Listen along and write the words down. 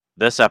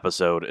This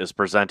episode is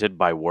presented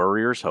by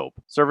Warriors Hope,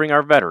 serving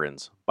our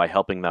veterans by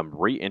helping them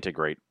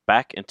reintegrate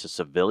back into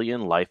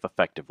civilian life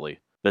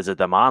effectively. Visit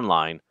them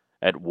online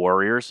at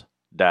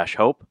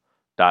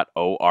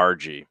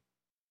warriors-hope.org.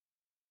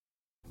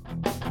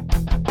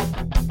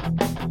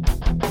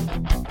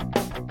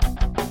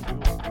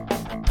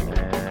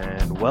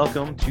 And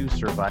welcome to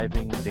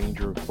Surviving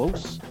Danger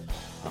Close.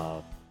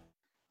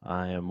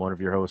 I am one of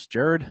your hosts,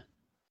 Jared.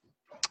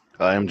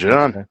 I am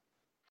John.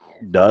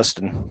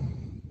 Dustin.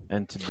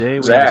 And today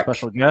we Zach. have a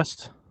special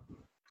guest.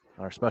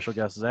 Our special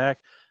guest, Zach.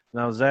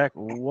 Now, Zach,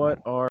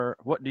 what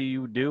do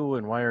you do,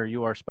 and why are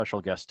you our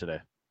special guest today?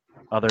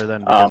 Other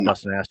than because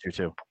Dustin asked you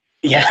to.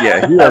 Yeah, He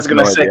I has was going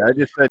no to say, idea. I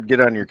just said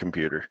get on your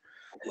computer.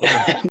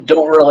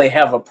 don't really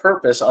have a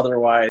purpose.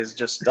 Otherwise,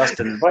 just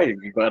Dustin invited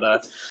me.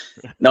 But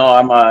no,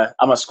 I'm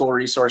a school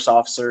resource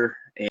officer,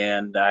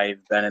 and I've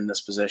been in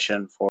this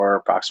position for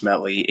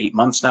approximately 8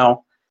 months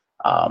now.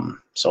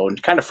 So I'm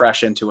kind of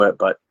fresh into it,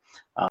 but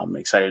I'm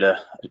excited to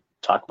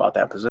talk about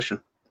that position.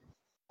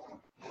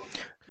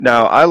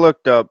 Now, I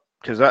looked up,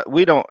 because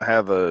we don't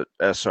have a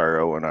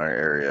SRO in our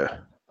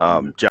area.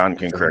 John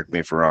can correct me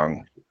if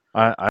wrong.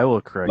 I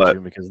will correct you,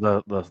 because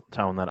the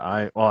town that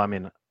I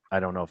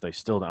don't know if they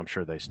still, I'm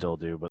sure they still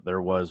do, but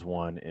there was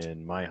one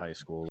in my high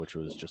school, which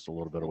was just a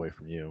little bit away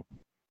from you.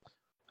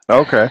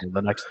 Okay. And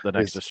the next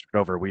district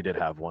over, we did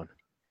have one.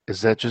 Is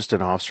that just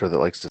an officer that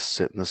likes to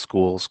sit in the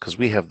schools? Because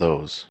we have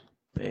those.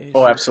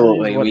 Oh,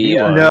 absolutely.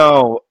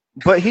 No,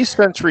 but he's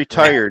since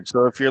retired,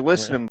 so if you're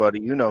listening, buddy,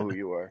 you know who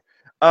you are.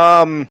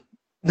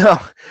 No,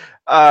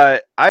 I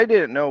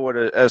didn't know what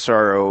a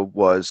SRO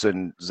was,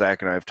 and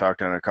Zach and I have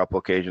talked on a couple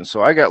occasions,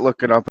 so I got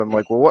looking up. I'm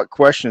like, well, what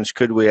questions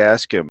could we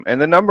ask him?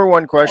 And the number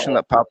one question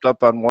that popped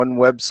up on one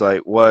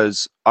website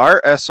was,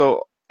 are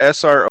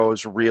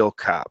SROs real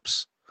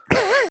cops?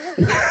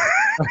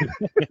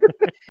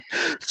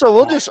 So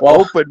we'll just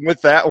open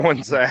with that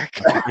one, Zach.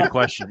 Good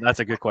question. That's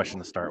a good question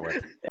to start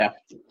with. Yeah.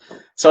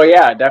 So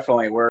yeah,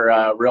 definitely.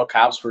 We're real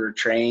cops. We're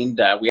trained.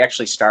 We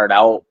actually start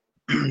out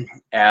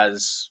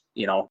as,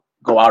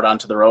 go out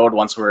onto the road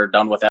once we're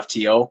done with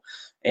FTO,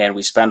 and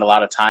we spend a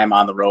lot of time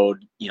on the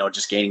road,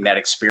 just gaining that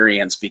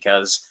experience,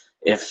 because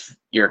if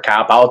you're a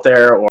cop out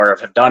there or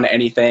have done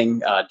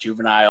anything,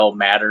 juvenile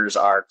matters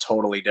are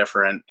totally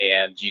different,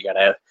 and you got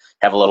to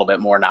have a little bit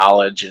more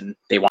knowledge, and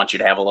they want you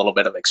to have a little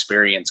bit of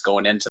experience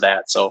going into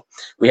that. So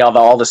we have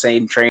all the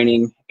same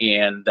training,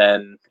 and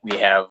then we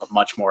have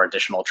much more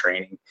additional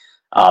training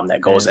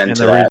that goes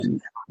into that. And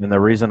the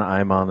reason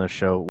I'm on this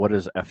show, what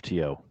is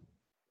FTO?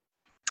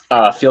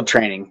 Field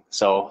training.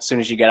 So as soon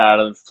as you get out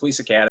of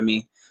police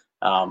academy,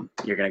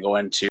 you're going to go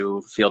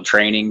into field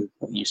training.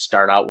 You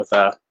start out with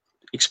a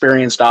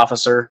experienced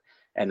officer,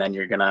 and then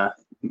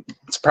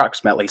it's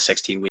approximately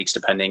 16 weeks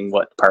depending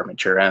what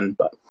department you're in.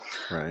 But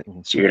right.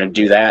 So you're going to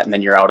do that, and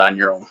then you're out on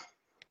your own.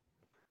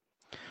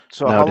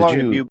 So now, how long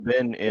have you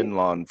been in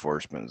law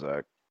enforcement,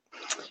 Zach?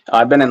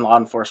 I've been in law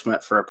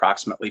enforcement for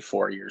approximately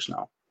 4 years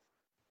now.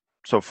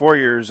 So 4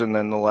 years, and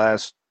then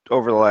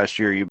over the last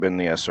year, you've been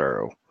the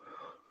SRO.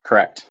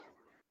 Correct.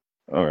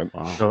 All right.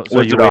 Wow.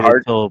 So you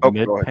waited till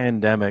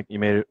mid-pandemic.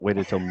 You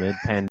waited till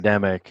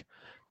mid-pandemic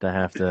to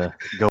have to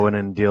go in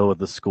and deal with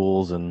the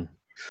schools and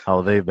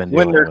how they've been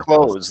when they're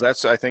closed. This.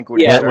 That's, I think, when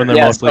they're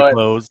mostly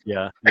closed.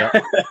 Yeah.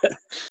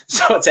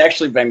 So it's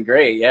actually been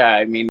great. Yeah,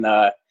 I mean,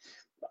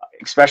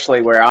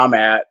 especially where I'm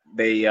at,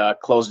 they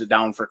closed it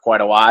down for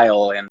quite a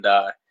while, and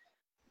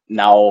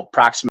now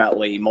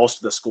approximately most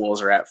of the schools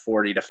are at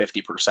 40 to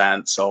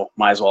 50%. So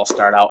might as well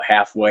start out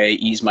halfway,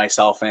 ease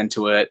myself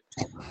into it,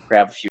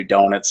 grab a few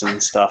donuts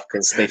and stuff,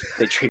 because they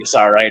treat us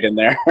all right in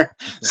there.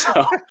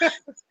 So.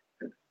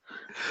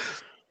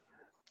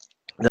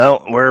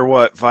 No,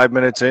 we're 5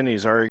 minutes in?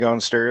 He's already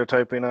gone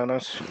stereotyping on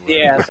us.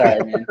 Yeah,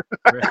 sorry, man.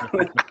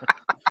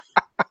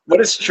 But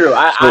it's true.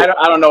 I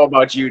don't know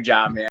about you,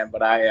 John, man,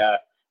 but I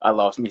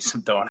love me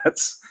some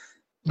donuts.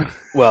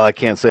 Well, I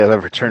can't say I've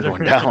ever turned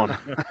one down.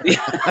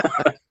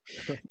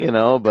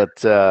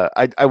 But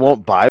I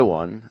won't buy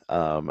one.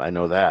 I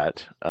know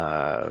that.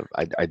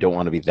 I don't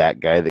want to be that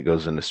guy that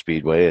goes into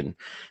Speedway. And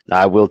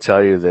I will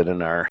tell you that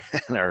in our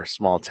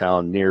small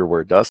town near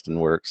where Dustin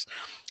works,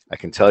 I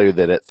can tell you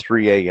that at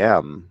 3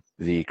 a.m.,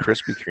 the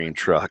Krispy Kreme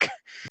truck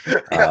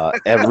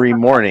every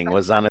morning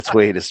was on its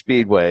way to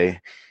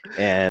Speedway.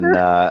 And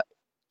the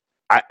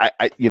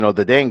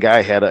dang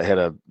guy had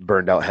a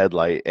burned out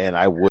headlight, and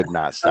I would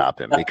not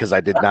stop him because I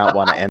did not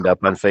want to end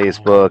up on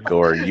Facebook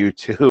or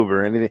YouTube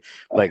or anything.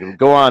 Like,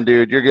 go on,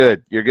 dude, you're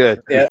good. Yeah.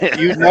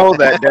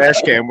 That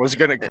dash cam was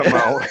going to come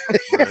out.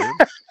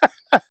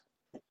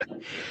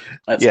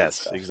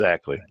 Yes,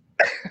 exactly.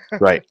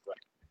 Right.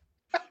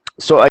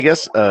 So I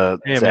guess, hey,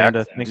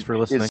 Amanda, Zach, thanks for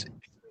listening.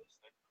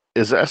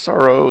 Is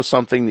SRO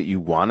something that you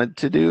wanted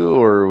to do,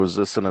 or was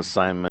this an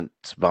assignment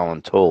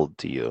voluntold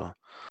to you?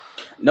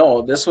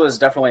 No, this was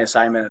definitely an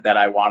assignment that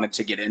I wanted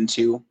to get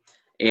into.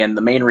 And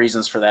the main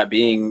reasons for that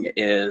being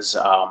is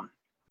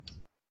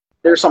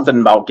there's something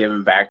about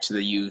giving back to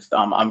the youth.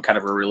 I'm kind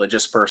of a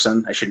religious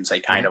person. I shouldn't say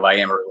kind of. I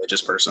am a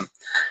religious person,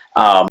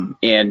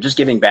 and just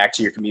giving back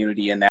to your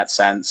community in that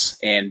sense,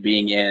 and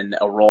being in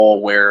a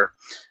role where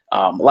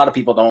a lot of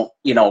people don't,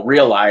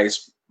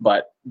 realize.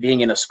 But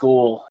being in a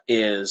school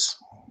is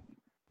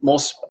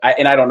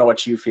and I don't know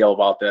what you feel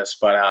about this,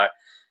 but a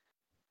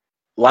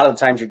lot of the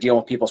times you're dealing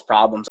with people's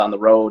problems on the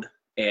road,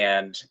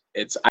 and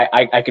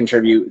I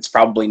contribute. It's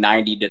probably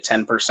 90 to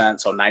 10%,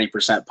 so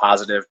 90%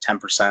 positive,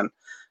 10%.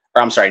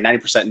 Or I'm sorry,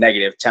 90%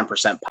 negative,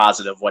 10%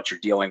 positive, what you're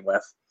dealing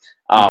with.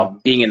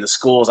 Being in the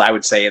schools, I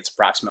would say it's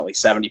approximately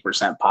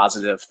 70%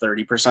 positive,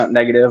 30%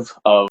 negative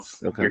of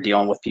you're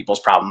dealing with people's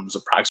problems,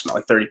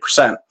 approximately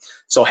 30%.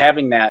 So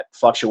having that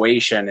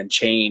fluctuation and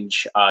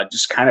change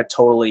just kind of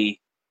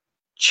totally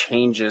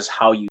changes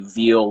how you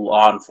view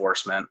law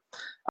enforcement.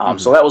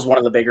 So that was one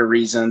of the bigger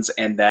reasons.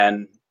 And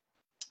then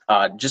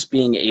just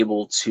being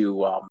able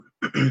to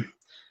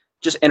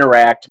just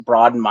interact,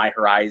 broaden my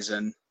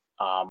horizon,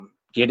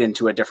 get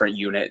into a different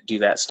unit, do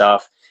that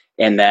stuff.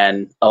 And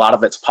then a lot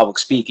of it's public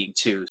speaking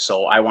too.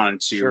 So I wanted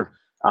to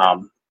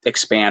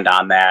expand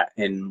on that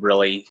and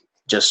really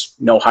just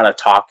know how to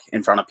talk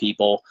in front of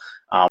people.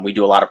 We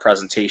do a lot of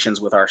presentations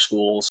with our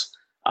schools.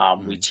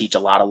 We teach a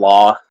lot of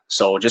law.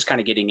 So just kind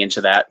of getting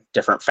into that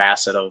different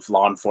facet of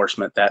law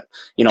enforcement that,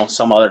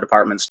 some other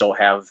departments don't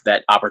have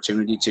that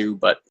opportunity to,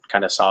 but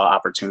kind of saw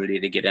opportunity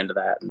to get into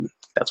that. And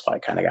that's why I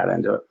kind of got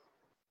into it.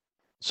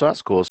 So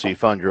that's cool. So you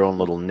found your own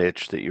little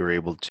niche that you were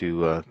able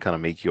to kind of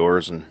make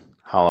yours and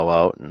hollow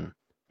out and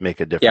make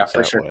a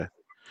difference way.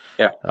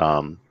 Yeah.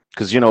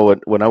 Because,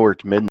 when I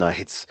worked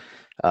midnights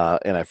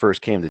and I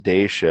first came to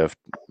day shift,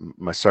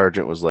 my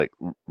sergeant was like,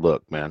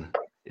 look, man,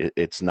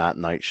 it's not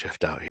night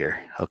shift out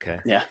here. Okay.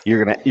 Yeah.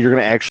 You're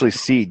gonna actually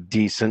see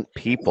decent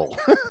people.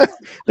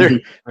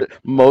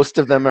 Most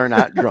of them are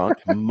not drunk.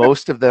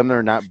 Most of them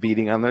are not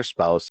beating on their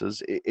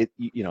spouses.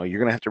 You're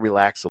gonna have to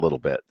relax a little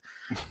bit.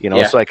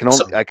 So I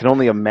can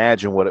only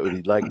imagine what it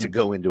would be like to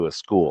go into a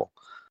school.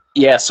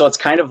 Yeah, so it's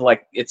kind of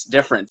like it's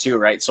different too,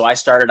 right? So I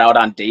started out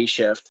on day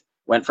shift,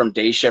 went from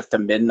day shift to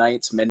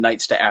midnights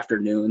to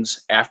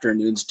afternoons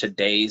to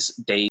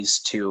days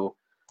to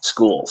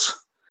schools.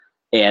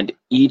 And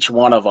each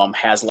one of them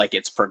has like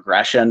its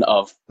progression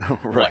of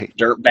what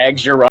dirt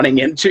bags you're running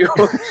into.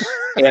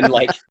 And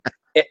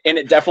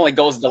it definitely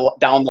goes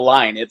down the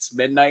line. It's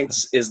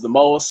midnights is the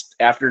most,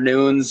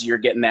 afternoons you're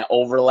getting that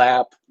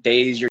overlap,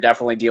 days you're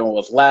definitely dealing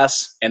with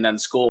less, and then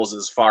schools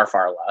is far,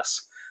 far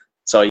less.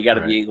 So you got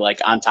to be like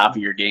on top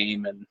of your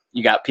game, and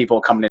you got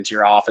people coming into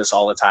your office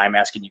all the time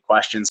asking you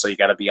questions. So you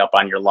got to be up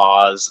on your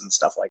laws and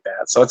stuff like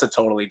that. So it's a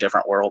totally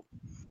different world.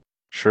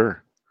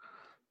 Sure.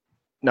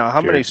 Now,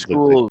 how many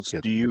schools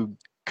do you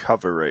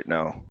cover right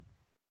now?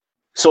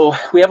 So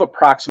we have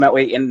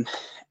approximately, and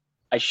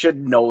I should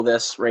know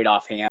this right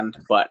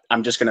offhand, but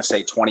I'm just going to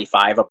say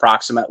 25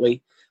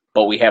 approximately.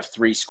 But we have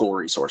 3 school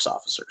resource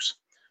officers.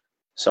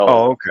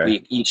 So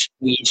we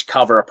each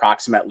cover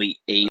approximately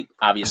 8.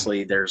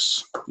 Obviously,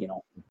 there's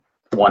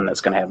one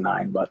that's going to have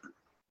 9, but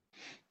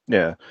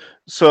yeah.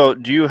 So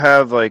do you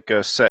have like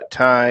a set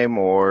time,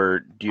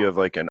 or do you have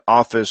like an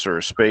office or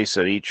a space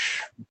at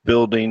each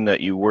building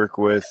that you work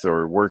with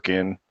or work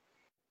in?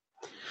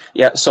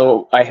 Yeah.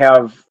 So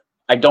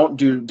I don't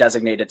do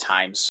designated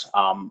times.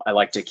 I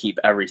like to keep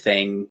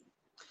everything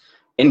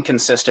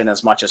inconsistent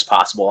as much as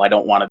possible. I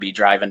don't want to be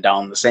driving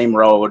down the same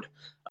road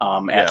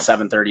at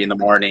 7:30 in the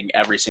morning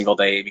every single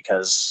day,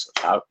 because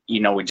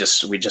we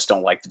just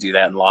don't like to do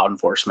that in law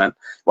enforcement.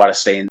 We want to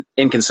stay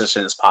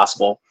inconsistent as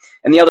possible.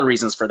 And the other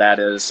reasons for that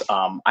is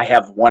I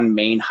have one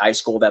main high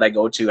school that I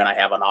go to and I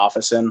have an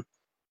office in.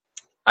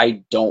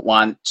 I don't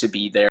want to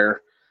be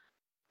there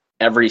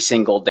every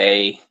single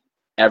day,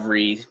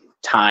 every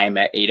time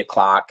at 8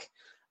 o'clock.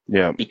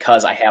 Yeah.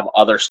 Because I have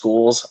other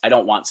schools. I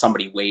don't want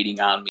somebody waiting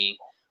on me,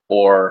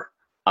 or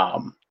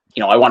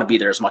I want to be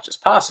there as much as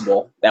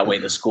possible. That way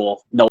the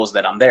school knows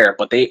that I'm there,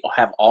 but they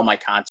have all my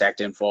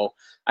contact info.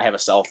 I have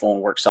a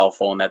work cell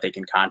phone that they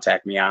can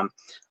contact me on,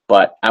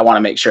 but I want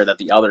to make sure that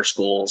the other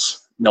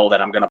schools know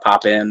that I'm going to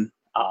pop in.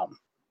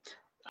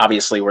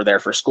 Obviously we're there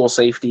for school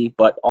safety,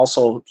 but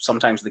also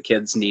sometimes the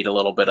kids need a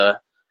little bit of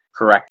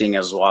correcting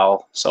as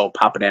well. So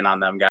popping in on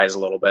them guys a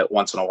little bit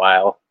once in a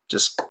while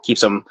just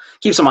keeps them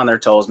on their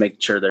toes, making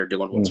sure they're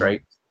doing what's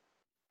right.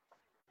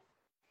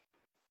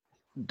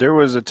 There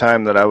was a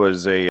time that I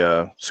was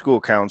a school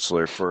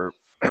counselor for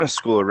a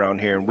school around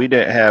here, and we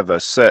didn't have a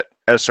set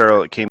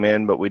SRO that came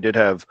in, but we did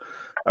have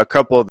a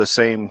couple of the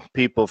same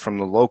people from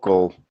the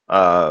local,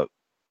 the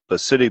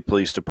city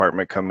police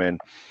department come in.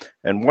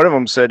 And one of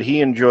them said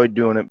he enjoyed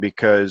doing it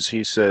because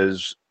he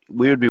says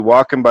we would be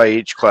walking by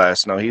each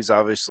class. Now, he's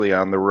obviously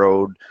on the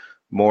road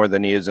more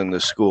than he is in the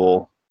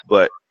school,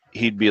 but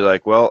he'd be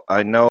like, well,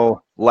 I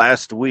know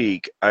last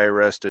week I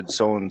arrested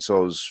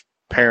so-and-so's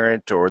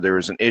parent, or there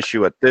was an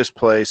issue at this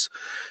place,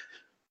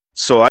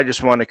 so I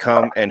just want to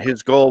come. And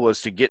his goal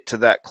was to get to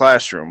that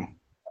classroom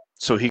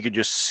so he could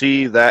just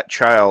see that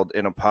child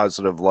in a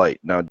positive light.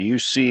 Now, do you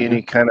see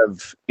any kind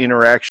of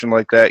interaction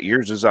like that?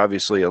 Yours is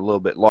obviously a little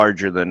bit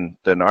larger than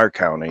our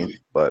county,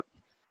 but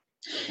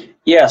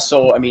Yeah,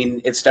 so I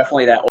mean, it's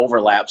definitely that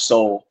overlap.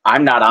 So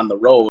I'm not on the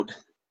road,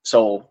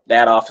 so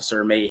that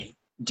officer may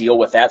deal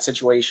with that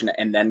situation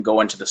and then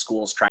go into the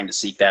schools trying to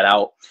seek that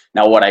out.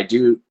 Now, what I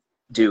do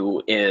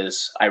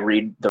is I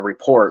read the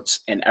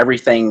reports, and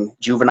everything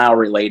juvenile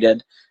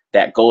related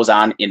that goes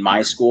on in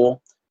my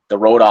school, the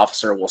road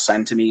officer will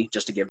send to me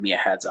just to give me a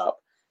heads up.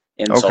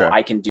 And so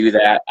I can do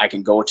that. I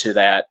can go to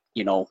that,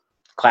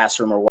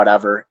 classroom or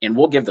whatever, and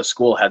we'll give the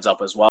school heads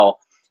up as well,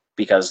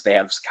 because they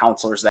have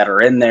counselors that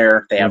are in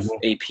there. They have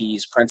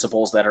APs,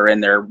 principals that are in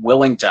there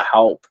willing to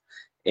help.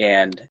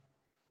 And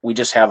we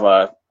just have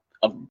a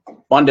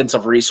abundance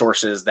of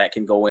resources that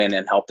can go in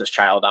and help this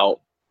child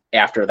out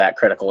after that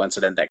critical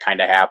incident that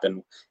kind of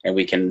happened. And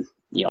we can,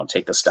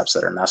 take the steps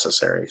that are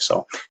necessary.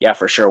 So yeah,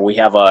 for sure. We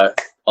have a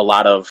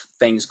lot of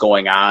things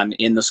going on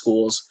in the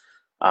schools.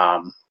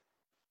 I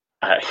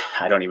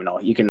don't even know.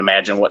 You can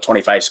imagine what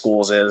 25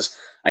 schools is.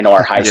 I know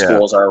our high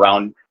schools are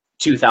around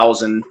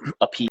 2,000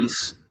 a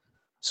piece.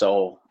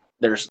 So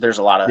there's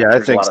a lot of I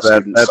think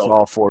that's so,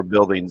 all 4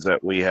 buildings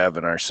that we have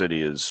in our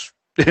city is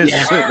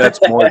that's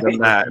more than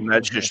that, and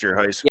that's just your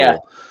high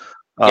school.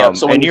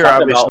 So and you're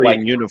obviously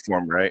in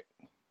uniform, right?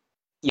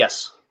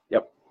 Yes.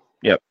 Yep.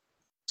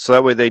 So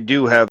that way they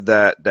do have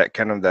that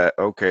kind of that.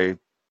 Okay,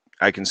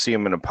 I can see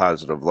them in a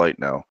positive light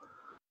now.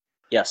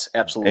 Yes,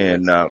 absolutely.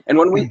 And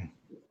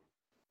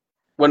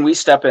when we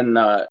step in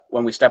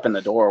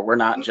the door, we're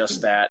not just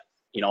that.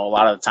 A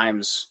lot of the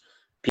times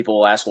people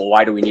will ask, well,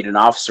 why do we need an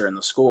officer in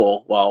the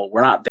school? Well,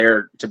 we're not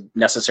there to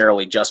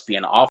necessarily just be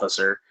an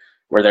officer.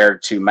 We're there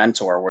to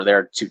mentor. We're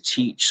there to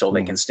teach so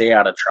they can stay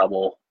out of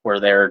trouble. We're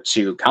there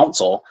to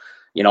counsel.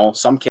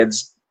 Some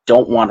kids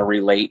don't want to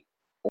relate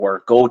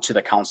or go to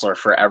the counselor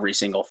for every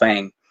single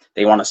thing.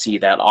 They want to see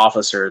that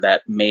officer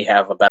that may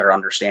have a better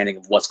understanding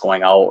of what's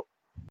going on,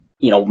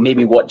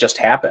 maybe what just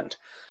happened.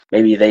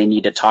 Maybe they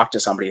need to talk to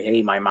somebody.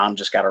 Hey, my mom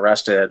just got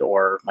arrested,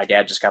 or my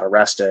dad just got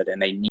arrested, and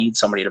they need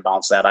somebody to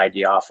bounce that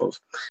idea off of.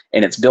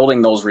 And it's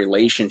building those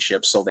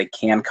relationships so they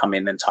can come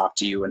in and talk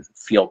to you and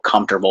feel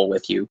comfortable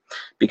with you.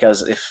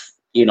 Because if,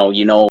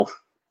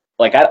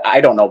 like,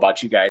 I don't know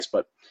about you guys,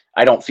 but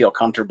I don't feel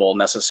comfortable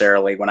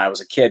necessarily when I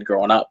was a kid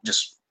growing up,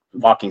 just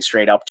walking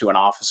straight up to an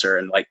officer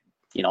and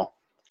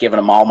giving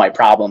them all my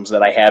problems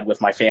that I had with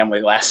my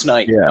family last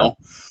night, so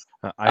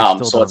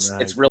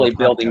it's really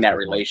building that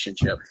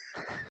relationship.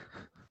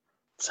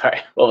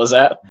 Sorry, what was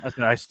that?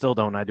 I still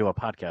don't. I do a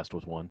podcast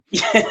with one.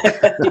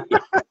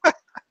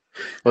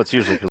 Well, it's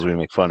usually because we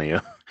make fun of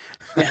you.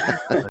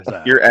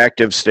 You're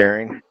active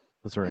staring.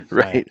 That's right.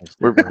 Right.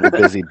 We're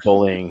busy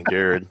bullying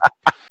Jared.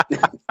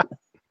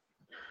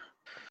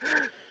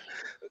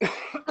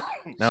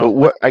 Now, so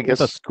what? I guess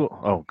the school.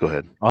 Oh, go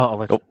ahead. I'll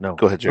let you. No,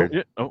 go ahead,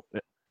 Jared. No.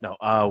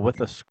 With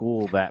a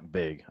school that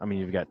big, I mean,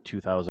 you've got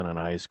 2,000 in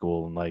high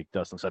school, and like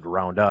Dustin said,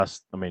 around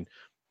us, I mean,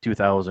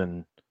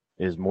 2,000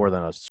 is more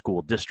than a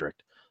school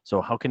district. So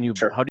how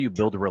do you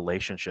build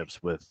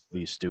relationships with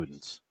these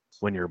students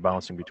when you're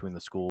bouncing between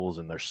the schools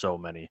and there's so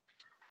many?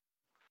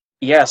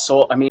 Yeah,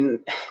 so I mean,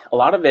 a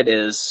lot of it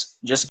is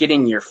just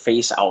getting your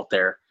face out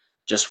there,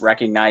 just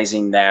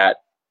recognizing that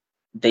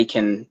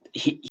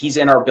he's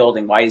in our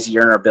building. Why is he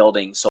in our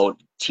building? So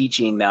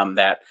teaching them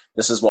that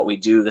this is what we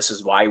do, this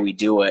is why we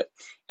do it.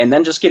 And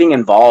then just getting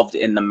involved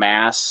in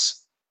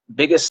the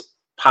biggest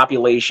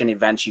population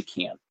events you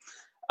can.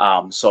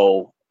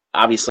 So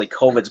obviously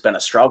COVID's been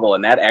a struggle,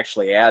 and that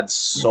actually adds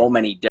so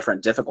many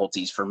different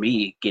difficulties for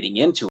me getting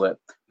into it,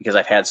 because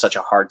I've had such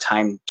a hard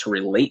time to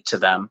relate to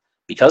them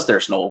because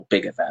there's no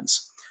big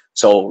events.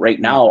 So right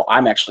now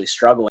I'm actually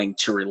struggling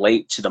to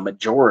relate to the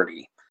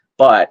majority,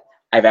 but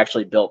I've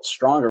actually built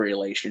stronger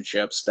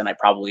relationships than I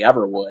probably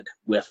ever would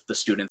with the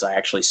students I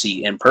actually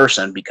see in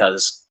person,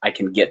 because I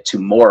can get to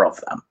more of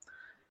them.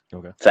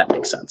 Okay. If that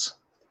makes sense.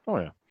 Oh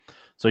yeah.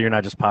 So you're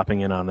not just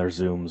popping in on their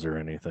Zooms or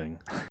anything.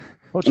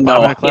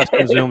 No. Class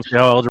Zooms. See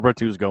how Algebra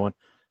 2 is going.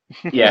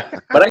 Yeah,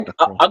 but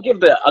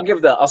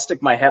I'll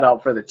stick my head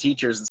out for the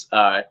teachers.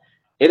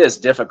 It is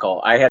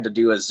difficult. I had to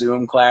do a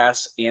Zoom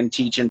class and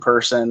teach in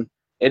person.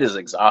 It is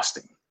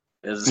exhausting.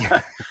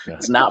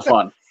 It's not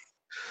fun.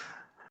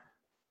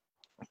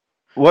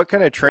 What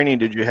kind of training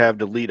did you have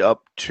to lead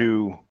up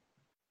to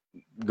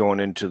going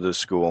into the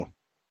school?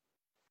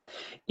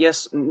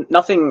 Yes,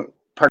 nothing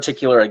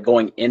particular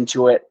going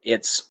into it.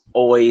 It's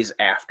always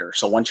after.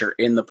 So once you're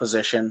in the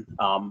position,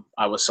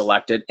 I was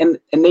selected, and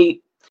I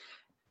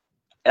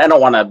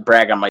don't want to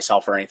brag on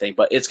myself or anything,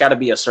 but it's got to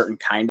be a certain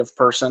kind of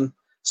person,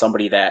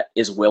 somebody that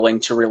is willing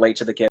to relate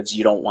to the kids.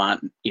 You don't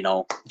want,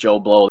 Joe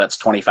Blow that's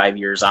 25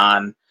 years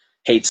on,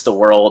 hates the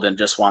world, and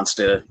just wants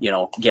to,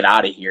 get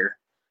out of here.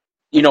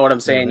 You know what I'm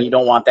saying? Mm-hmm. You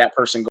don't want that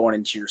person going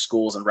into your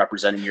schools and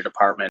representing your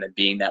department and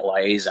being that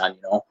liaison,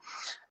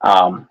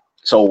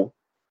 So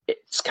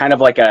it's kind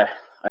of like I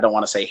don't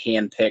want to say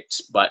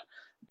handpicked, but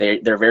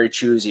they're very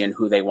choosy in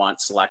who they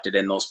want selected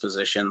in those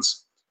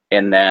positions.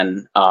 And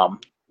then,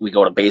 we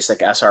go to basic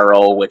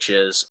SRO, which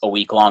is a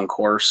week-long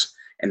course,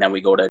 and then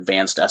we go to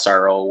advanced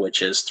SRO,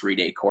 which is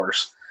 3-day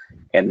course.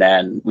 And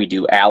then we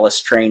do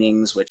ALICE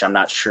trainings, which I'm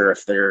not sure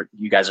if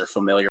you guys are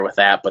familiar with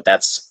that, but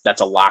that's a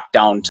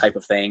lockdown type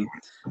of thing.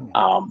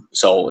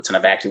 So it's an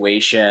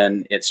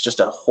evacuation. It's just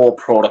a whole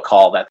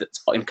protocol that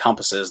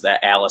encompasses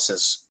that ALICE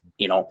is,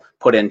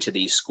 put into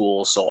these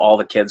schools. So all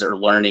the kids are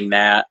learning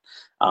that.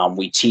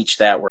 We teach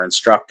that, we're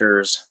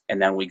instructors,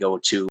 and then we go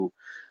to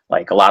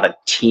like a lot of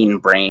teen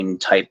brain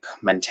type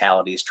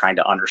mentalities, trying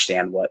to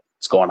understand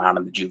what's going on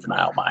in the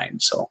juvenile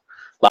mind. So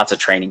lots of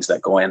trainings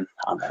that go in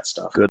on that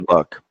stuff. Good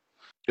luck.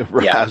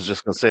 Right, Yeah. I was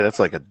just gonna say that's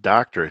like a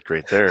doctorate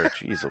right there.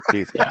 Jeez,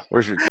 Keith. Yeah.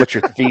 What's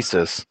your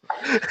thesis?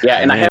 Yeah,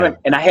 and I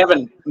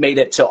haven't made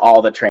it to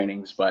all the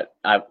trainings, but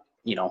I've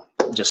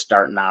just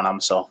starting on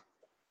them. So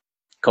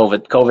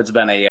COVID's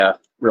been a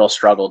real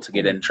struggle to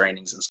get in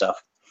trainings and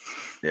stuff.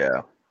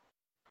 Yeah.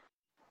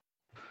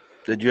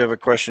 Did you have a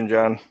question,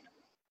 John?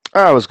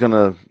 I was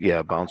gonna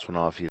bounce one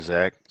off you,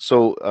 Zach.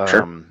 So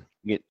Sure.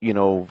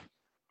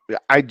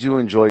 I do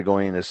enjoy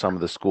going into some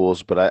of the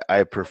schools, but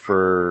I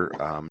prefer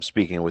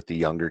speaking with the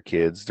younger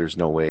kids. There's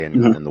no way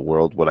in the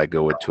world would I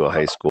go into a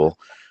high school,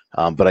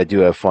 but I do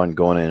have fun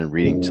going in and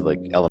reading to like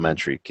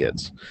elementary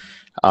kids.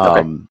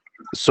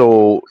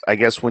 So I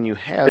guess when you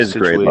have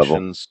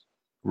situations,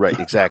 right,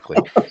 exactly.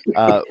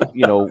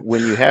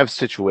 When you have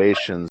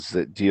situations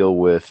that deal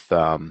with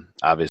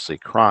obviously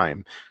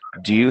crime,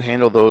 do you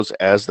handle those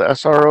as the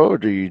SRO, or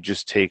do you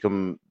just take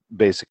them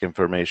basic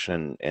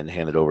information and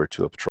hand it over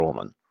to a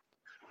patrolman?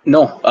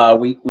 No,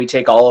 we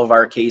take all of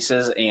our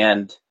cases,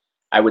 and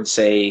I would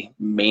say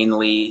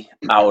mainly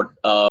out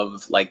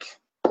of like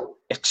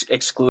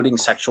excluding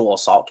sexual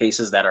assault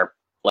cases that are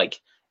like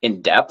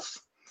in depth.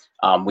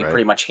 We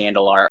pretty much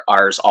handle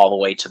ours all the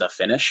way to the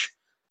finish.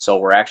 So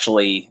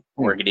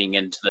we're getting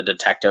into the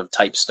detective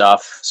type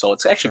stuff. So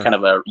it's actually kind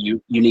of a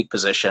unique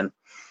position.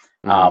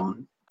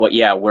 But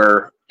yeah,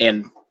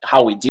 and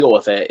how we deal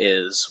with it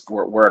is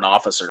we're an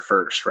officer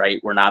first,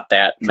 right? We're not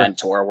that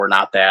mentor. We're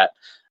not that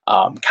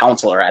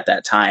counselor at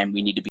that time.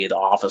 We need to be the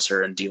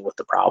officer and deal with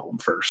the problem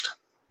first.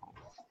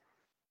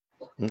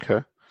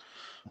 Okay.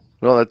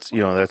 Well, that's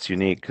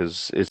unique,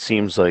 because it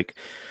seems like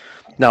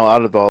now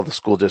out of all the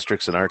school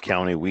districts in our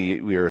county,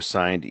 we are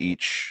assigned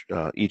each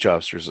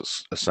officer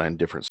is assigned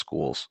different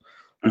schools.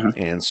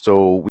 And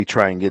so we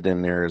try and get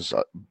in there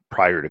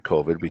prior to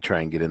COVID, we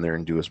try and get in there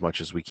and do as much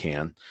as we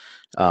can.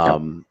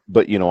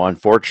 But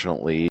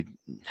unfortunately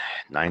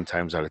 9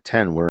 times out of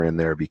 10 we're in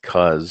there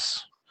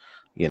because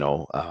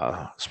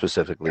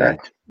specifically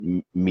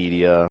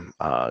media,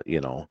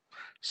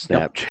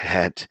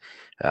 Snapchat,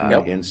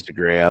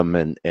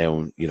 Instagram,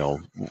 and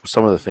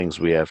some of the things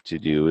we have to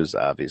do is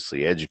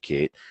obviously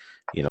educate.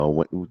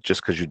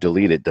 Just because you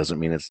delete it doesn't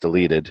mean it's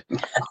deleted.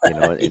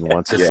 And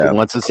once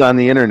it's on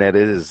the internet,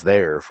 it is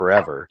there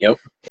forever.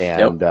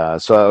 And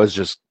so I was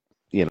just,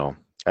 we don't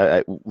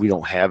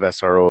have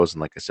SROs,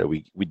 and like I said,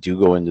 we do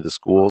go into the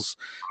schools.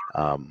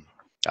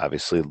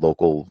 Obviously,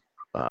 local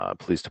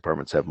police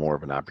departments have more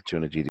of an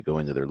opportunity to go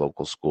into their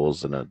local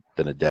schools than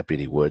a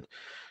deputy would.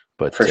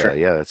 But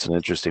that's an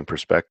interesting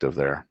perspective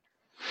there.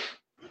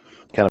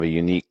 Kind of a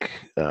unique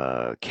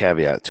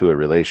caveat to a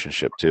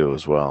relationship too,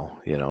 as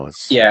well.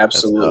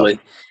 Absolutely.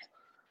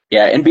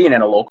 Yeah, and being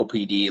in a local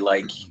PD,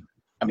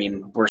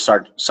 we're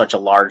such a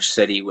large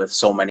city with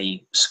so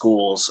many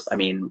schools.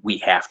 We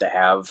have to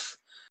have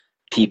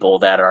people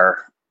that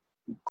are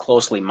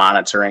closely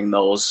monitoring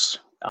those.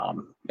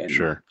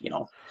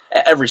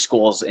 Every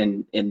school's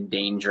in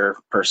danger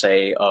per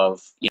se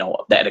of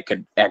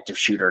that active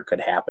shooter could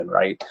happen,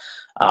 right?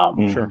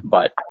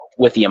 But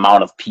with the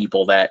amount of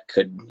people that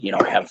could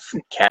have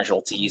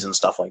casualties and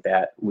stuff like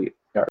that,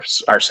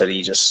 our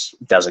city just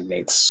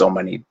designates so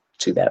many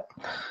to that.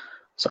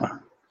 So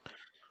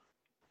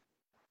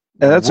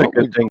that's a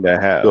good thing to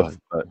have.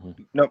 But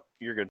nope,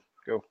 you're good.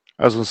 Go.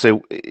 I was going to say,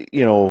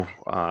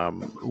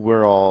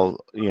 we're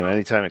all,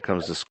 anytime it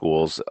comes to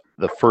schools,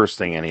 the first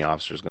thing any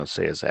officer is going to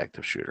say is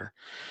active shooter.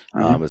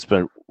 It's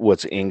been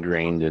what's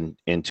ingrained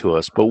into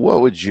us. But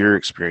what would your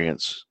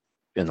experience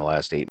in the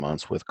last 8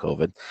 months with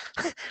COVID,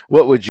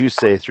 what would you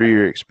say through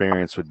your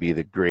experience would be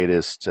the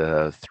greatest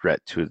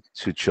threat to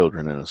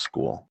children in a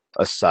school,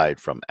 aside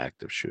from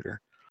active shooter?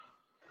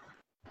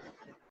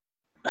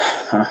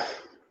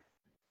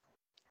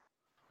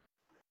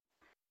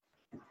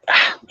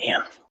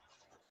 Man.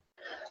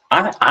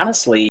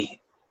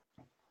 Honestly,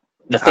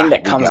 the thing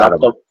that comes up,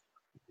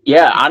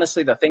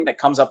 the thing that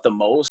comes up the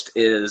most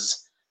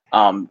is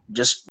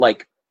just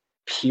like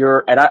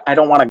pure, and I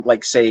don't want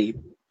to say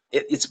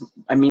it's.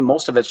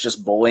 Most of it's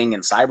just bullying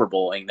and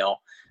cyberbullying. Though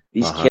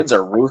these kids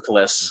are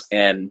ruthless,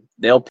 and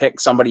they'll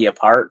pick somebody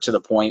apart to the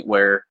point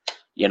where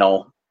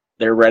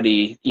they're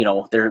ready.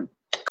 They're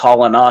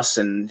calling us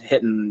and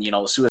hitting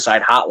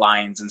suicide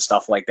hotlines and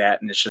stuff like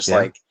that, and it's just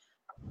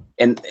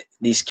and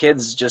these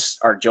kids just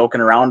are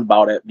joking around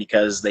about it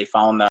because they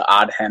found the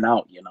odd hen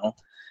out,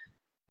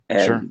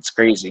 and it's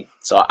crazy.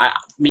 So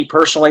me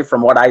personally,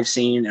 from what I've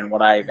seen and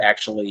what I've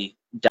actually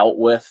dealt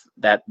with,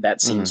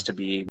 that seems to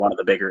be one of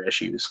the bigger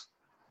issues.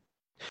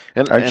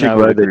 Aren't you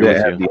glad they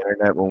didn't have the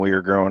internet when we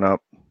were growing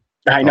up?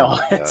 I know.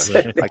 Oh,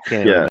 I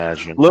can't even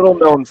imagine. Little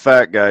known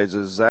fact, guys,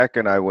 is Zach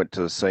and I went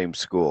to the same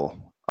school.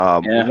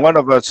 One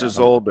of us is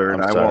older,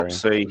 and I won't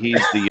say he's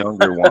the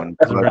younger one,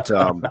 but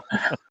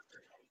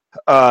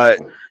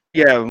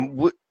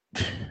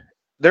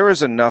there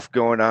was enough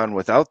going on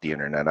without the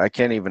internet. I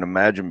can't even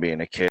imagine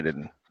being a kid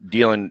and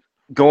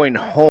going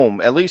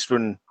home. At least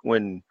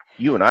when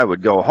you and I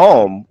would go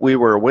home, we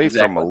were away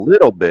from a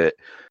little bit.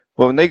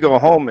 But when they go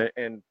home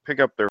and pick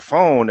up their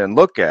phone and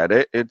look at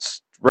it,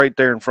 it's right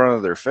there in front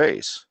of their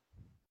face.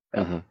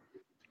 Mm-hmm.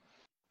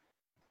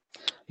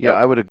 Yeah,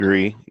 I would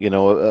agree.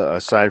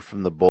 Aside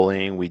from the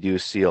bullying, we do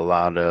see a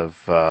lot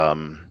of,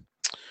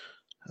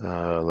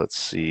 let's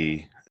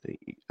see,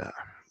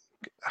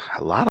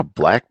 a lot of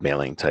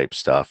blackmailing type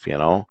stuff.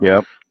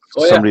 Yep.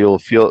 Somebody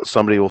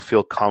will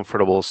feel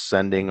comfortable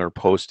sending or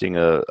posting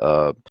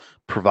a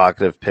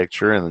provocative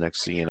picture, and the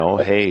next thing you know,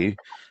 hey,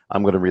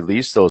 I'm going to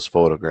release those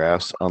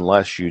photographs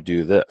unless you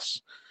do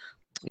this.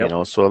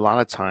 So a lot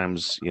of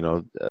times,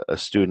 a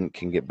student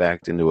can get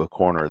backed into a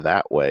corner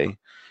that way,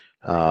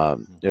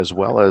 as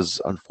well as,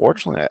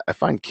 unfortunately, I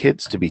find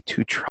kids to be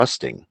too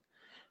trusting.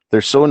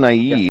 They're so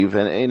naive,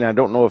 and I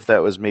don't know if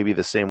that was maybe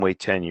the same way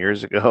 10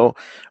 years ago,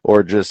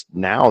 or just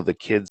now the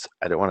kids.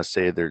 I don't want to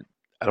say they're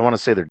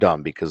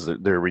dumb, because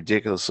they're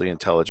ridiculously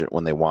intelligent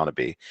when they want to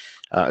be,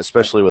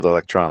 especially with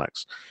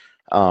electronics.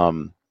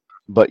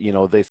 But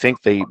they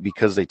think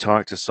because they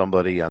talk to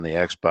somebody on the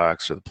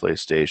Xbox or the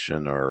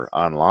PlayStation or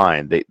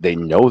online, they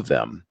know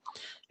them,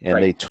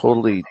 and they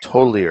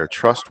totally are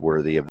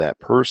trustworthy of that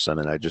person.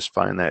 And I just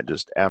find that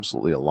just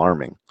absolutely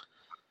alarming.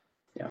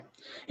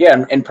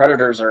 Yeah, and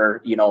predators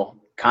are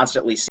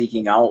constantly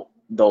seeking out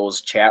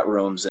those chat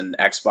rooms and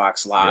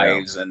Xbox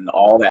Lives and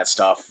all that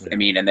stuff. I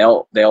mean, and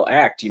they'll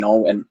act,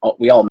 and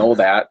we all know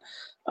that.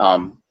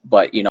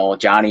 But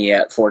Johnny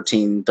at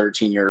 14,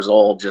 13 years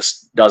old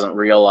just doesn't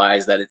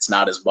realize that it's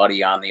not his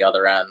buddy on the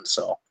other end.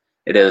 So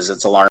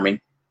it's alarming.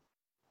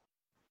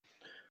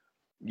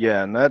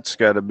 Yeah, and that's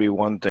got to be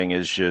one thing,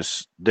 is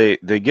just they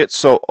get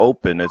so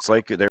open. It's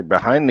like they're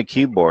behind the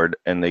keyboard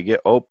and they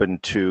get open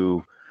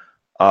to,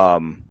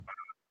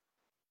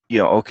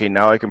 okay,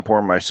 now I can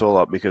pour my soul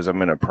out because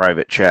I'm in a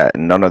private chat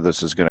and none of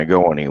this is going to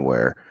go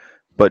anywhere.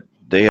 But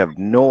they have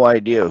no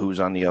idea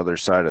who's on the other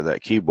side of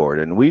that keyboard.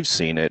 And we've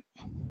seen it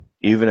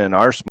even in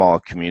our small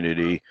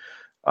community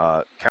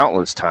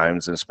countless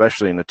times, and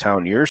especially in a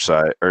town your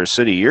size or a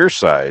city your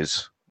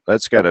size.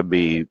 That's got to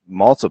be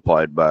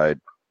multiplied by,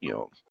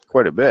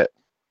 quite a bit.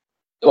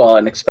 Well,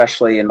 and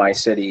especially in my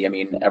city, I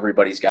mean,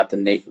 everybody's got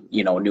the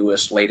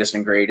newest, latest,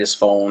 and greatest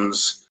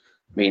phones.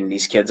 I mean,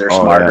 these kids are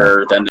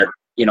smarter than their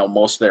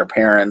most of their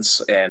parents,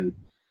 and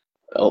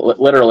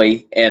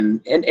literally,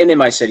 and in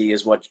my city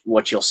is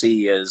what you'll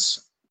see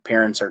is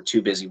parents are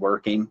too busy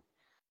working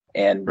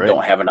and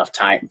don't have enough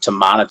time to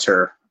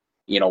monitor,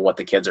 what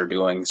the kids are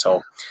doing.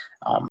 So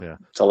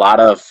it's a lot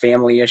of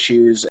family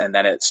issues, and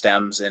then it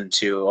stems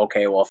into,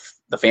 okay, well, if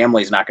the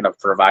family's not going to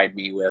provide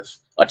me with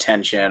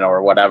attention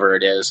or whatever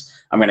it is,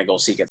 I'm going to go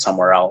seek it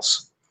somewhere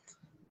else.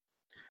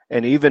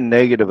 And even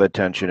negative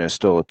attention is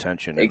still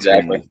attention.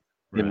 Exactly.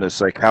 In the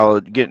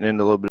psychology, getting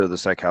into a little bit of the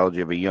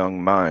psychology of a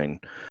young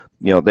mind,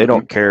 they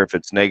don't care if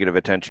it's negative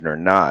attention or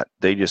not.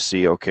 They just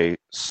see, okay,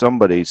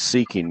 somebody's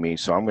seeking me,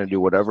 so I'm going to do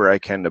whatever I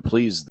can to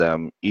please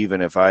them, even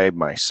if I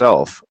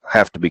myself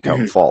have to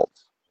become false.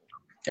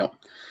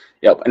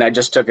 Yep. And I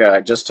just took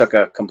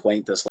a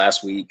complaint this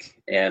last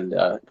week, and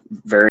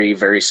very,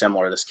 very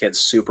similar. This kid's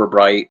super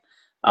bright,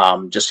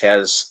 just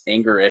has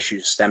anger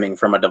issues stemming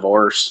from a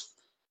divorce,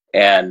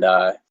 and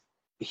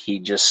he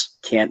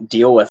just can't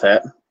deal with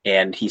it.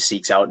 And he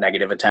seeks out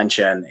negative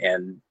attention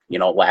and,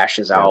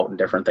 lashes out and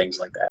different things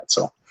like that.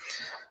 So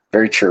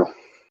very true.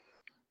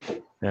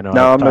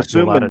 Now I'm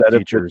assuming that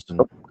teachers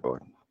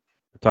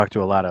talk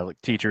to a lot of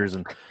teachers,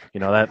 and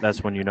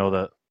that's when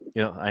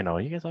I know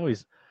you guys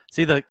always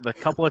see the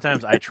couple of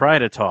times I try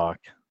to talk,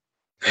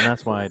 and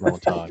that's why I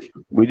don't talk.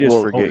 We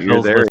just forget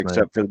you're there,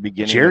 except for the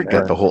beginning. Jared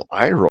got the whole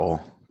eye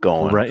roll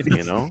going, right?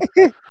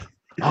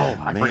 Oh,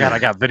 I forgot I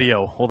got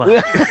video. Hold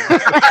on.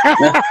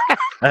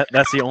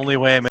 That's the only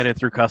way I made it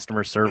through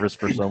customer service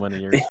for so many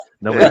years.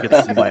 Nobody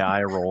could see my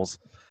eye rolls.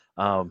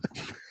 No,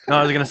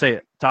 I was gonna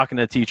say, talking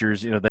to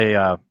teachers, they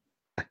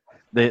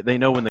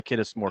know when the kid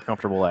is more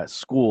comfortable at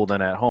school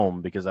than at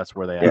home, because that's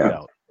where they act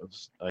out.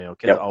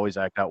 Kids always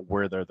act out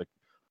where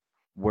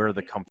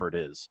the comfort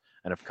is,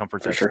 and if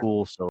comfort's at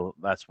school, so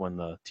that's when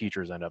the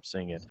teachers end up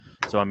seeing it.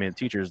 So I mean,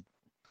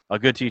 a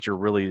good teacher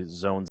really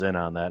zones in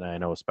on that, and I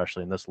know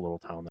especially in this little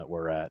town that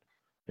we're at,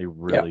 they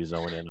really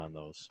zone in on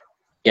those.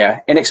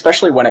 Yeah, and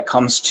especially when it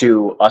comes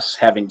to us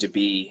having to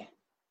be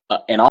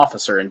an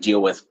officer and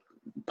deal with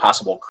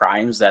possible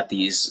crimes that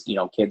these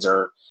kids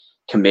are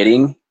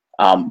committing,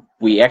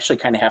 we actually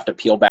kind of have to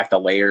peel back the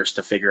layers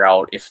to figure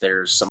out if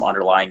there's some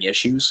underlying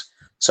issues.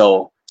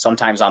 So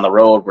sometimes on the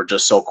road, we're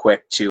just so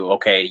quick to,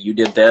 okay, you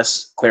did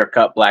this, clear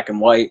cut, black and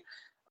white.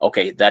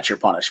 okay, that's your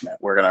punishment.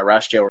 We're going to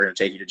arrest you. We're going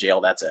to take you to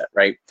jail. That's it,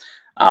 right?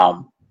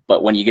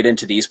 But when you get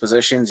into these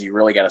positions, you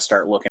really got to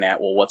start looking at,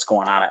 well, what's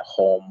going on at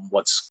home?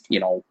 What's,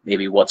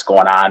 maybe what's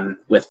going on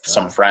with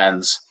some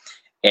friends.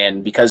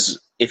 And because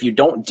if you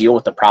don't deal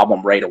with the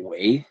problem right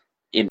away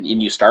and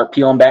you start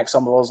peeling back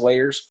some of those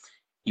layers,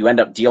 you end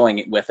up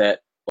dealing with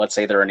it. Let's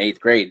say they're in 8th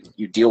grade.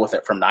 You deal with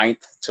it from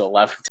 9th to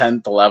 11th,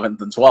 10th,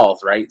 11th, and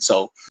 12th, right?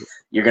 So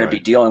you're going to be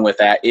dealing with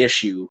that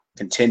issue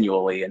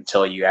continually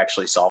until you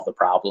actually solve the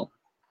problem.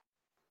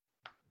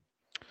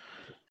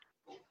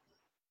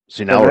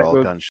 See, now we're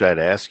all gun shy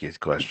to ask you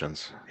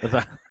questions.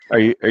 Are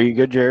you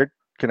good, Jared?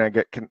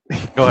 Can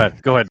Go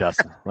ahead,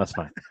 Dustin. That's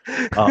fine.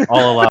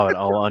 I'll allow it.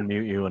 I'll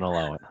unmute you and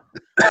allow it.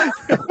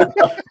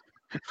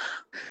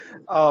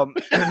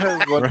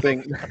 One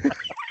thing.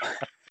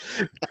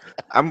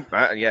 I'm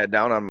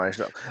down on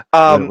myself.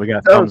 We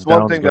got thumbs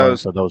down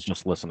for those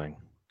just listening.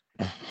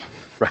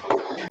 Right.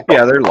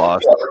 Yeah, they're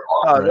lost.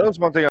 That was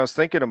one thing I was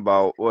thinking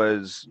about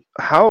was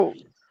how,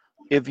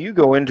 if you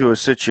go into a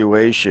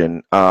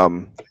situation,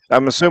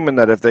 I'm assuming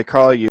that if they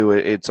call you,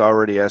 it's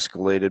already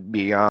escalated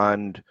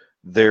beyond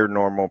their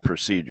normal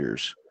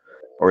procedures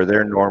or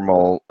their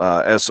normal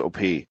SOP.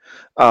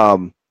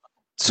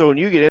 So when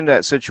you get into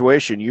that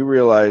situation, you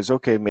realize,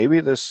 okay, maybe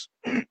this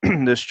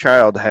this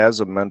child has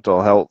a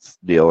mental health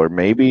deal, or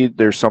maybe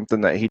there's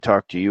something that he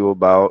talked to you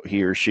about,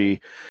 he or she.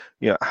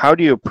 How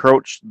do you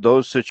approach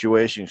those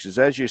situations? Because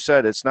as you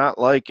said, it's not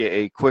like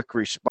a quick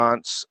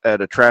response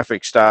at a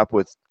traffic stop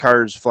with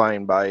cars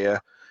flying by you,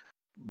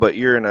 but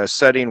you're in a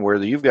setting where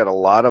you've got a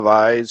lot of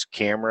eyes,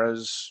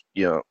 cameras.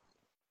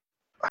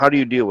 How do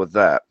you deal with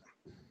that?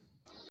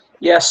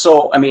 Yeah,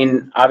 so I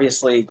mean,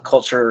 obviously,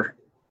 culture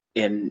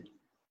in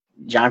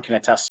John can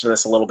attest to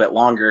this a little bit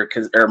longer,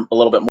 or a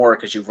little bit more,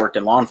 because you've worked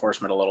in law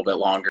enforcement a little bit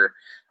longer.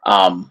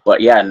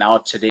 But yeah, now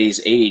today's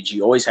age,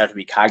 you always have to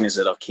be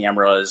cognizant of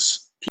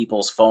cameras,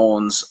 people's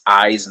phones,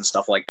 eyes, and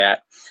stuff like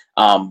that.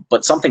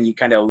 But something you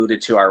kind of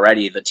alluded to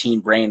already, the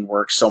teen brain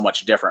works so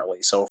much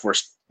differently. So if we're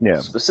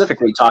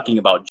specifically talking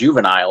about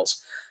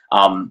juveniles,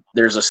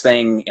 there's this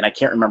thing, and I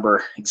can't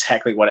remember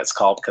exactly what it's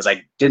called because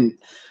it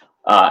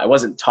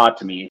wasn't taught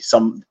to me.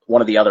 One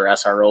of the other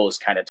SROs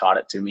kind of taught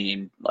it to me,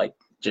 and like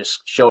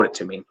just showed it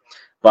to me.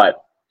 And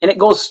it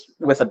goes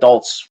with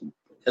adults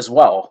as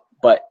well.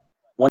 But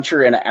once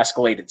you're in an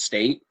escalated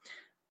state,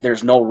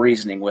 there's no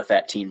reasoning with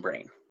that teen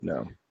brain.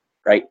 No.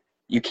 Right?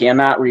 You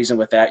cannot reason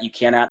with that. You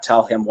cannot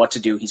tell him what to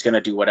do. He's going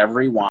to do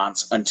whatever he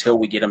wants until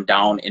we get him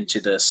down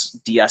into this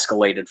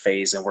de-escalated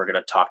phase, and we're going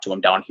to talk to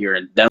him down here,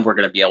 and then we're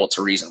going to be able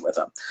to reason with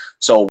him.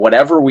 So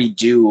whatever we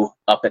do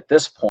up at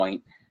this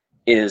point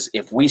is,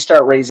 if we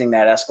start raising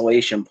that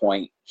escalation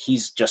point,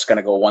 he's just going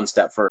to go one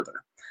step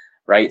further,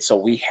 right? So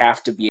we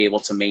have to be able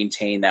to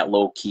maintain that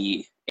low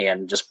key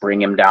and just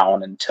bring him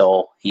down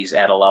until he's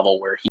at a level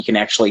where he can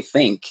actually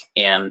think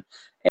and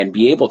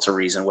be able to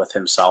reason with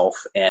himself.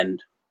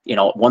 And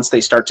once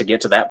they start to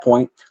get to that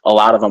point, a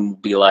lot of them will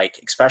be like,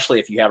 especially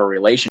if you have a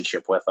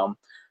relationship with them,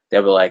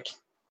 they'll be like,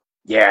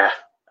 yeah,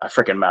 I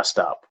freaking messed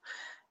up.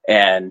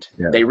 And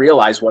they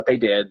realize what they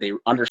did. They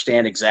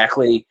understand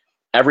exactly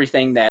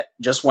everything that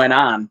just went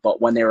on.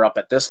 But when they were up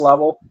at this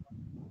level,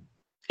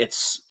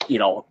 it's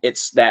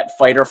that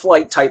fight or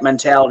flight type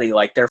mentality.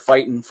 Like they're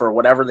fighting for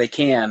whatever they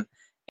can.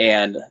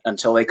 And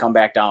until they come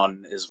back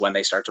down is when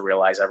they start to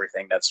realize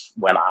everything that's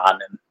went on,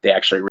 and they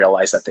actually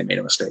realize that they made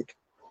a mistake.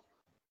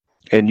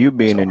 And you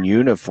being in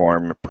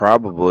uniform,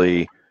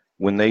 probably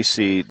when they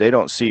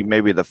don't see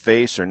maybe the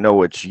face or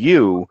know it's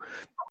you,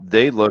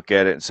 they look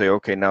at it and say,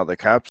 okay, now the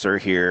cops are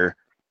here,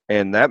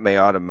 and that may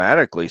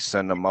automatically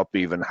send them up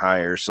even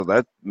higher. So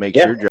that makes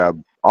your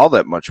job all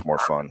that much more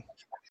fun.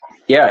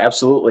 Yeah,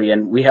 absolutely.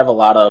 And we have a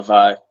lot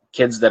of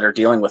kids that are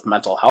dealing with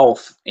mental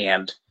health,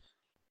 and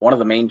one of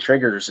the main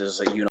triggers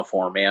is a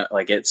uniform, man.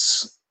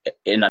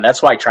 And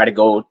that's why I try to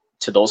go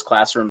to those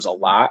classrooms a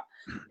lot,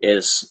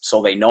 is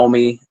so they know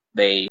me.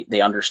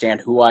 They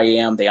understand who I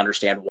am. They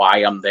understand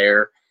why I'm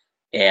there,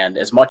 and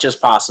as much as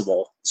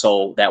possible,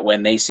 so that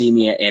when they see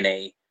me in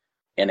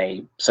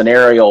a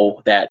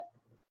scenario that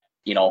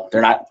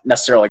they're not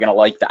necessarily going to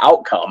like the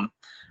outcome,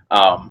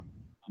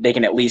 they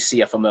can at least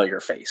see a familiar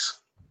face.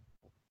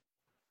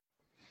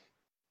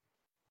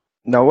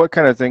 Now, what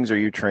kind of things are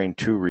you trained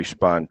to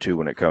respond to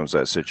when it comes to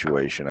that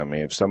situation? I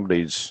mean, if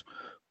somebody's,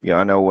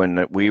 I know when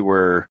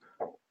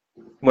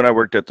I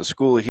worked at the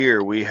school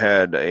here, we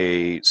had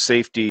a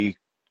safety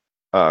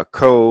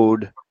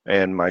code,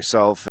 and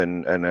myself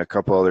and a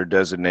couple other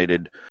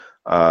designated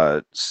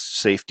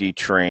safety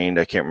trained,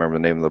 I can't remember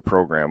the name of the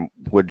program,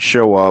 would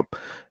show up.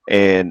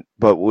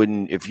 But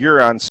if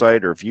you're on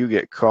site or if you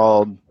get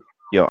called,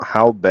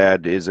 how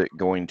bad is it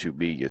going to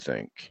be, you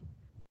think?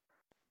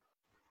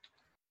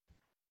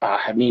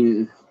 I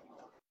mean,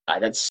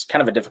 that's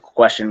kind of a difficult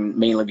question,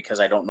 mainly because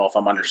I don't know if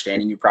I'm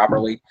understanding you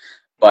properly.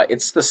 But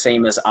it's the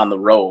same as on the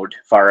road,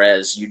 far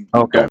as you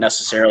don't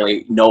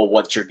necessarily know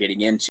what you're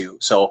getting into.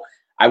 So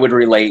I would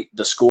relate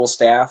the school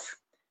staff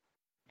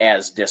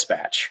as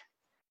dispatch.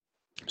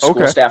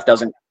 School staff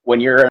doesn't. When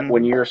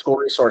you're a school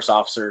resource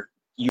officer,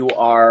 you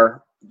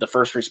are the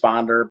first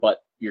responder,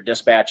 but your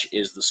dispatch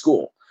is the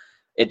school.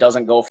 It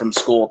doesn't go from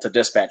school to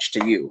dispatch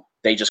to you.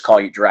 They just call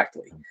you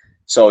directly.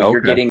 So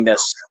you're getting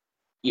this.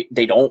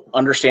 They don't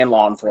understand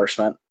law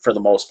enforcement for the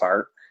most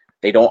part.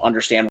 They don't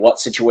understand what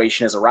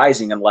situation is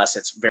arising unless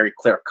it's very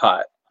clear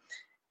cut.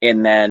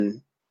 And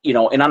then, you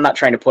know, and I'm not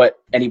trying to put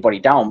anybody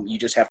down. You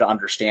just have to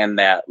understand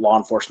that law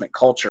enforcement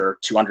culture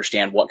to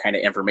understand what kind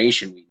of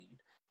information we need.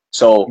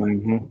 So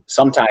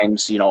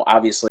sometimes, you know,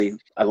 obviously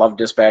I love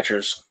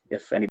dispatchers.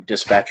 If any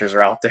dispatchers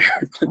are out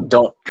there,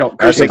 don't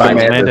crucify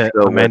me.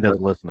 Amanda's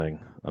listening.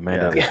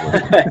 Amanda is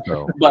listening.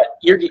 So. But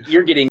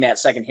you're getting that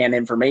secondhand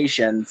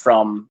information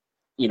from,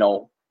 you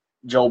know,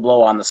 Joe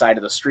Blow on the side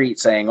of the street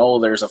saying, "Oh,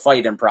 there's a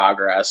fight in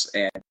progress,"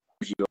 and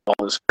gives you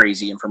all this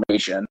crazy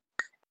information. And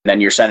then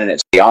you're sending it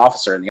to the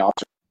officer, and the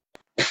officer,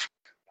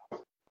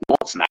 no,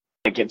 it's not.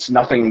 Like, it's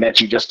nothing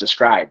that you just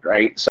described,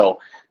 right? So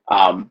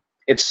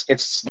it's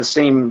the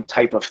same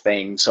type of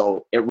thing.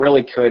 So it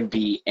really could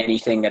be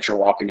anything that you're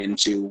walking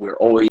into. We're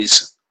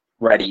always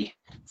ready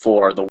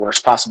for the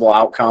worst possible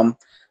outcome,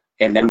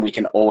 and then we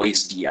can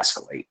always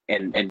de-escalate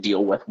and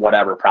deal with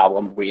whatever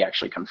problem we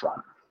actually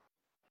confront.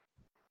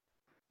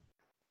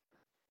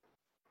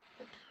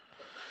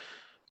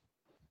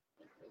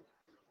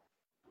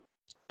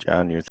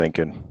 John, you're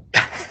thinking.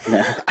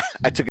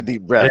 I took a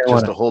deep breath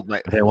just to hold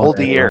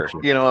the air.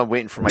 You know, I'm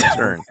waiting for my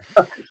turn.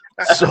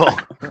 So,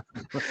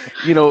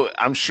 you know,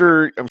 I'm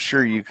sure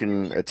you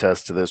can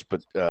attest to this,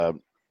 but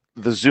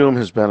the Zoom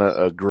has been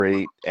a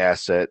great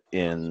asset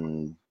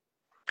in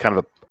kind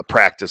of a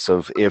practice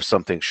of if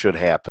something should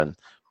happen,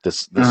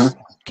 this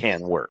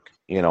can work.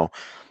 You know,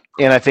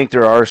 and I think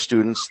there are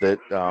students that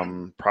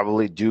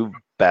probably do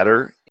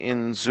better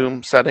in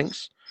Zoom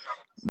settings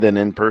than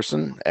in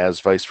person,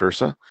 as vice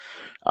versa.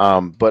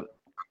 But,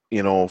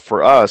 you know,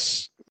 for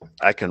us,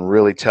 I can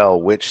really tell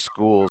which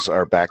schools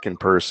are back in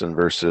person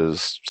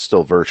versus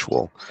still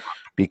virtual,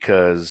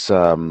 because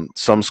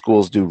some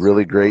schools do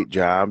really great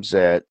jobs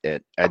at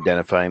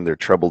identifying their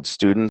troubled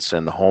students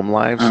and the home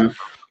lives.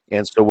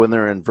 And so when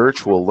they're in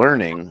virtual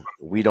learning,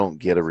 we don't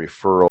get a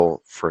referral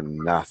for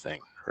nothing,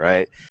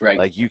 right?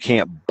 Like, you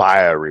can't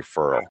buy a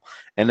referral.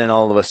 And then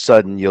all of a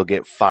sudden you'll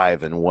get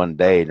 5 in one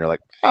day, and you're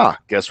like,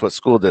 guess what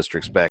school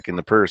district's back in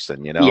the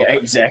person, you know? Yeah,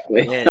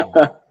 exactly. And,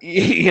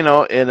 you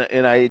know,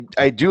 and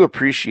I do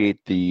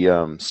appreciate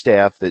the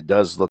staff that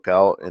does look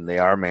out, and they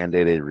are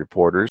mandated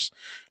reporters.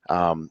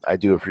 I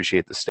do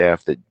appreciate the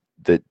staff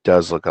that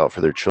does look out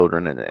for their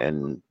children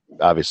and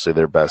obviously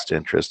their best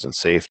interest and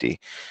safety.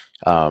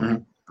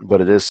 But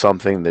it is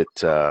something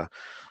that,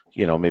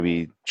 you know,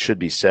 maybe should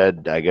be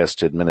said, I guess,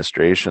 to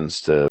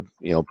administrations to,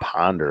 you know,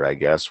 ponder, I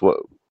guess. What,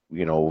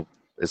 you know,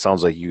 it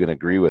sounds like you can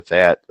agree with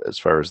that as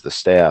far as the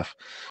staff.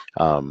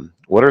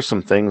 What are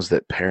some things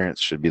that parents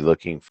should be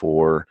looking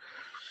for,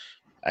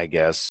 I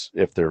guess,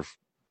 if they're,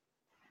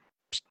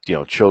 you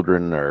know,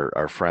 children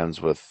are friends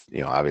with,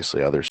 you know,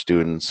 obviously other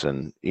students,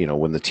 and, you know,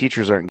 when the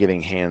teachers aren't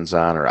getting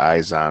hands-on or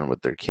eyes-on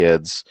with their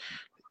kids,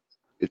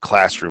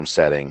 classroom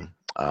setting,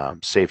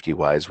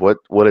 safety-wise,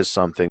 what is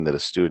something that a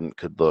student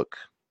could look,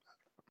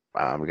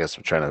 I guess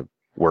I'm trying to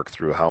work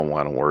through how I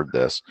want to word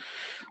this.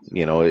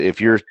 You know, if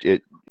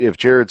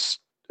Jared's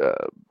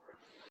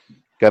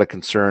got a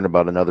concern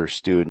about another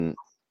student,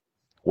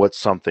 what's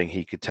something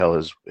he could tell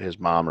his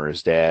mom or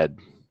his dad,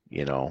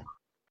 you know,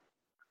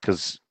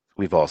 because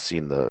we've all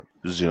seen the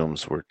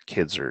Zooms where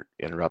kids are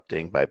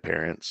interrupting by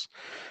parents,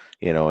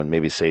 you know, and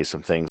maybe say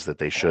some things that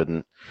they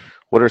shouldn't.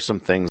 What are some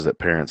things that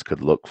parents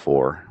could look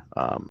for,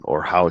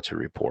 or how to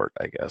report,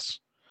 I guess?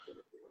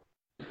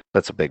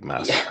 That's a big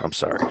mess. I'm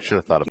sorry. Should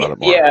have thought about it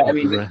more. Yeah, I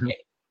mean,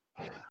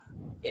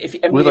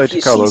 we like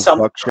to call those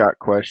buckshot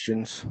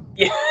questions.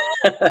 Yeah,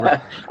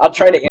 I'll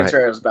try to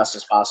answer it as best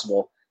as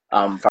possible,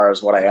 as far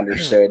as what I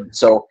understood.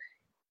 So,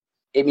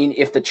 I mean,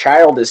 if the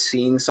child is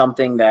seeing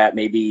something that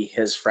maybe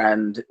his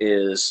friend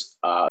is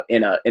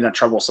in a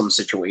troublesome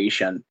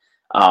situation,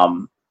 I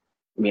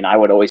mean, I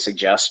would always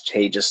suggest,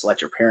 hey, just let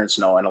your parents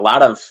know. And a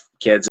lot of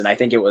kids, and I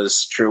think it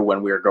was true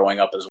when we were growing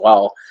up as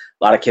well,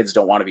 a lot of kids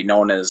don't want to be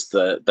known as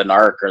the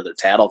narc or the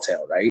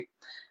tattletale, right?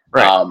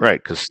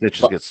 Right, because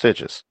stitches get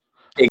stitches.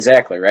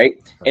 Exactly, right.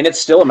 And it's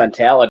still a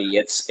mentality.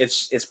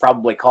 It's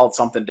probably called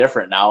something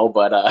different now,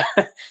 but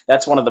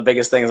that's one of the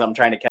biggest things I'm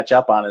trying to catch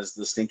up on is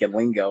the stinking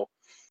lingo.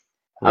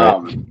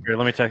 Right. Here,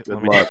 let me text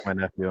my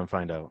nephew and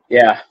find out.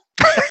 Yeah.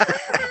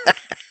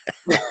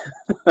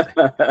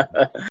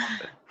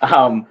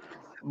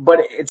 But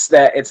it's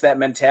that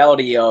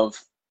mentality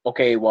of,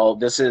 okay, well,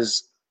 this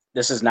is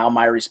now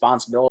my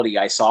responsibility.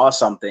 I saw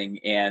something,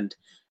 and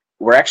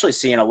we're actually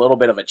seeing a little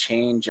bit of a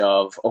change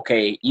of,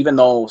 okay, even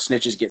though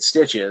snitches get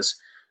stitches,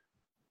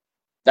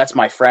 that's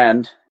my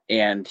friend,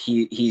 and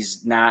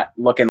he's not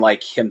looking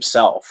like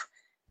himself.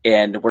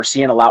 And we're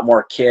seeing a lot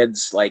more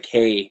kids like,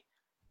 hey,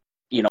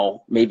 you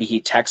know, maybe he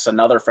texts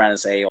another friend and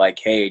say like,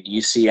 hey, do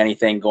you see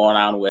anything going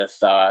on with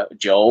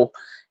Joe?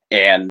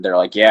 And they're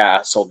like,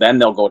 yeah. So then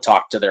they'll go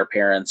talk to their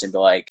parents and be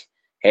like,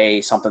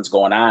 hey, something's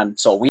going on.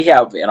 So we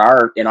have in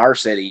our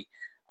city,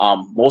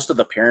 most of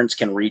the parents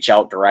can reach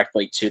out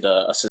directly to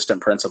the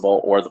assistant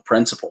principal or the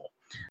principal,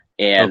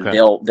 and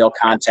they'll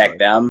contact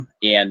them.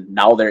 And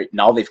now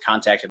they've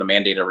contacted a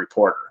mandated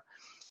reporter,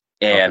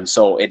 and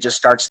so it just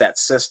starts that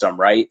system,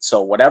 right?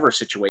 So whatever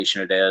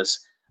situation it is,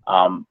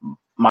 what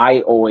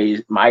I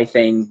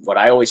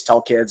always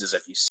tell kids is,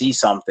 if you see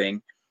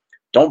something,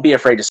 don't be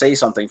afraid to say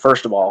something,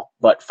 first of all,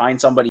 but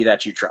find somebody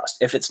that you trust.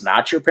 If it's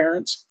not your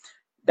parents,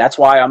 that's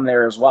why I'm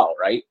there as well,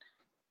 right?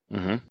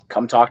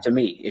 Come talk to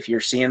me. If you're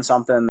seeing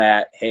something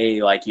that,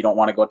 hey, like, you don't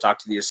want to go talk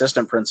to the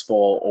assistant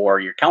principal or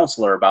your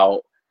counselor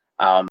about,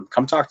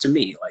 come talk to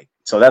me. Like,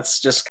 so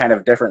that's just kind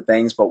of different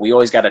things, but we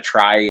always got to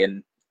try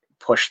and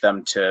push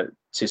them to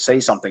say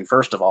something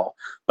first of all,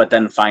 but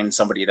then find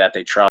somebody that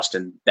they trust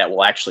and that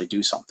will actually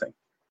do something.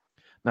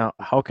 Now,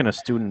 how can a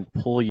student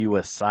pull you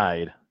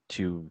aside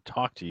to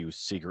talk to you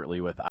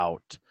secretly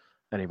without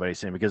anybody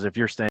seeing? Because if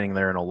you're standing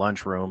there in a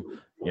lunchroom,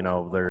 you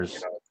know,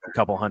 there's a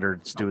couple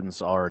hundred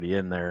students already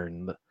in there,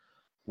 and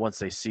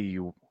once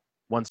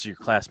your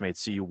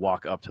classmates see you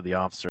walk up to the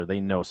officer, they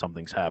know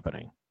something's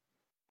happening.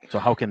 So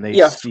how can they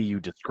see you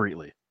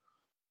discreetly?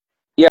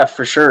 Yeah,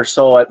 for sure.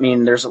 So, I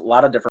mean, there's a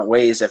lot of different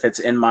ways. If it's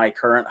in my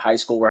current high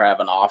school where I have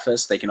an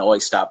office, they can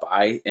always stop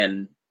by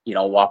and, you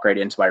know, walk right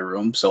into my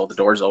room. So the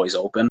door's always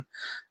open.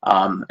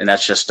 And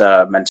that's just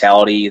a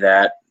mentality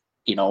that,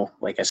 you know,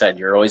 like I said,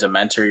 you're always a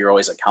mentor, you're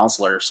always a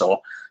counselor. So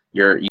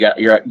you got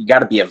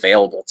to be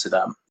available to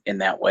them in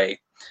that way.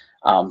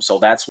 So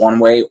that's one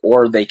way.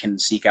 Or they can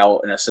seek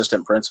out an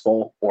assistant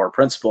principal or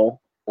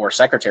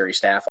secretary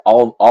staff.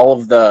 All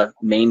of the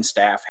main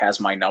staff has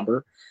my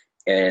number,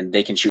 and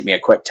they can shoot me a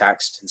quick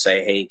text and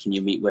say, hey, can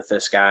you meet with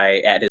this guy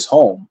at his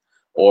home?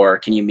 Or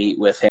can you meet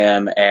with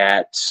him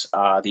at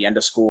the end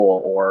of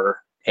school?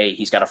 Or, hey,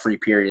 he's got a free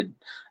period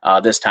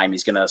this time,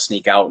 he's going to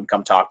sneak out and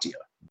come talk to you.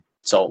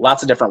 So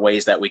lots of different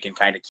ways that we can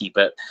kind of keep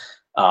it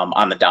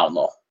on the down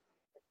low.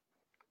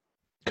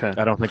 Okay.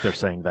 I don't think they're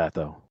saying that,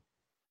 though.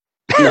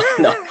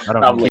 No, I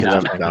don't think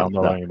they're down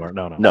low anymore.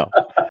 No.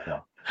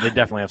 They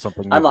definitely have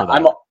something new for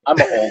that. I'm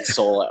an old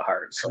soul at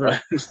heart. So.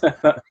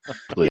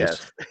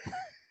 Please.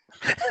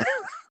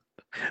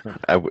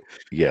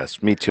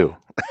 Yes, me too.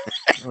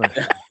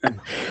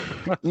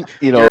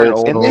 You know,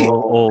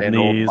 old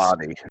knees.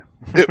 Body.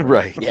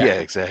 Right. Yeah,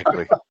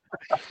 exactly.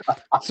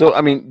 So,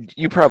 I mean,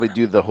 you probably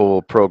do the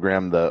whole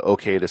program, the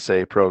OK to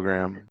Say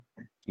program,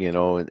 you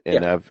know,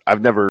 and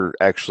I've never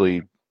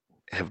actually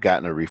have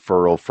gotten a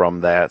referral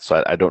from that,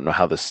 so I don't know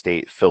how the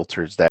state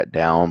filters that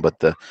down, but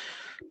the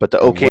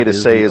OK to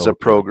Say is a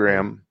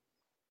program.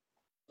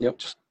 Yep.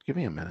 Just give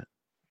me a minute.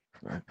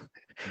 I'm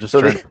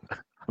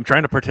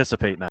trying to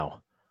participate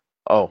now.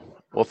 Oh,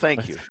 well,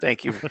 thank you.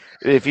 Thank you.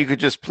 If you could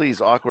just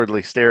please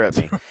awkwardly stare at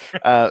me.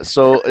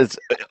 So it's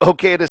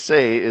OK to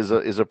Say is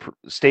a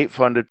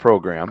state-funded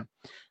program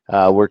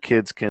where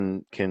kids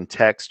can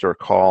text or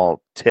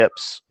call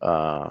tips,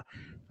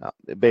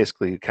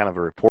 basically kind of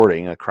a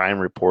crime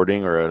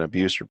reporting or an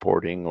abuse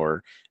reporting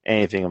or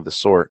anything of the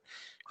sort.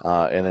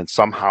 And then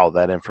somehow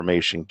that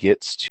information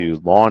gets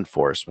to law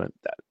enforcement.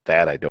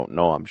 That I don't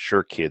know. I'm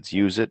sure kids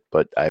use it,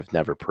 but I've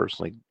never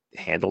personally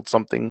handled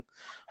something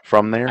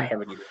from there. I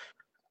haven't either.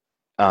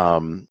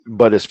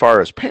 But as far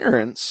as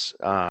parents,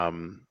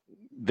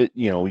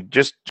 you know,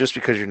 just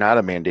because you're not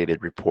a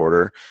mandated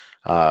reporter,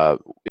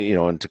 you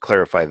know, and to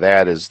clarify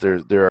that is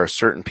there are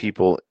certain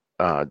people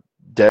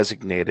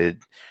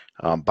designated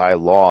by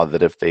law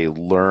that if they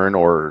learn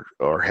or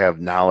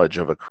have knowledge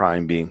of a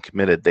crime being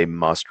committed, they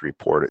must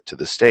report it to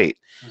the state,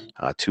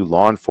 to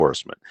law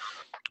enforcement.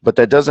 But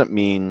that doesn't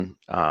mean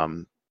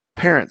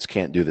parents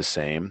can't do the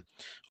same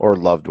or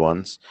loved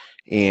ones.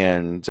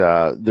 And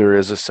there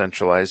is a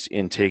centralized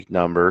intake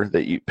number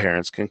that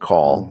parents can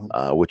call,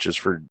 which is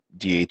for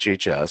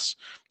DHHS.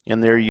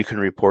 And there you can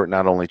report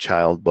not only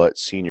child but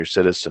senior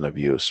citizen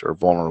abuse or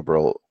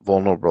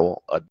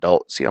vulnerable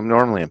adult. See, I'm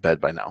normally in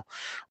bed by now.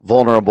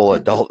 Vulnerable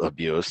adult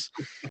abuse.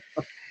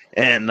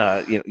 And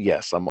you know,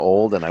 yes, I'm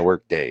old and I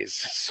work days.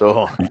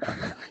 So,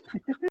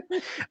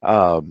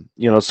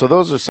 you know, so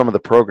those are some of the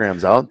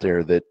programs out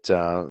there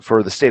that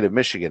for the state of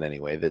Michigan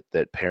anyway,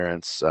 that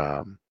parents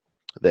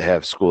that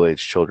have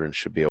school-age children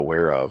should be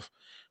aware of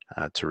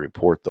to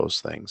report those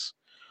things.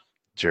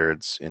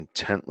 Jared's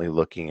intently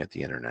looking at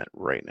the internet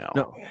right now.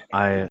 No,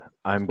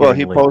 I'm. Well,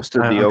 he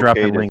posted I'm the OK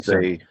to links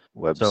Say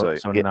website.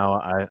 So now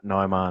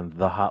I'm on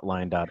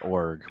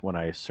thehotline.org when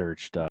I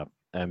searched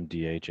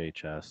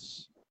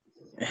MDHHS.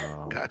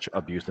 Gotcha.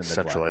 Abuse and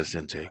centralized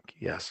intake.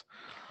 Yes.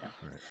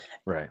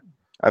 Right.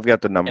 I've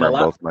got the number on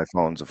both my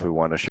phones if we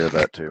want to share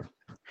that too.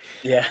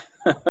 Yeah.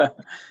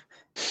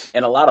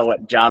 And a lot of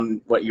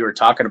what you were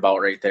talking about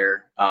right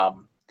there,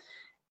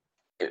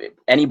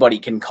 anybody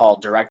can call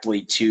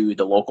directly to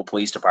the local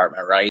police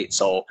department, right?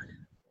 So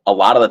a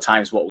lot of the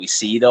times what we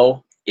see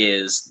though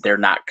is they're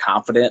not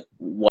confident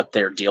what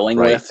they're dealing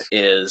with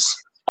is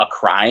a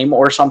crime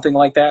or something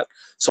like that.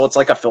 So it's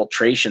like a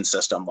filtration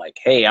system. Like,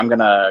 hey, I'm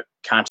gonna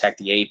contact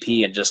the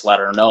AP and just let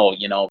her know,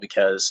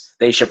 because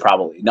they should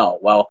probably know.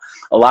 Well,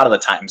 a lot of the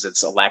times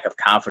it's a lack of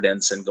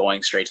confidence in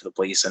going straight to the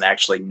police and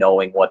actually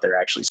knowing what they're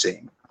actually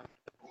seeing.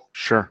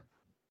 Sure.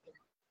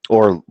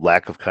 Or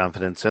lack of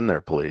confidence in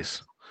their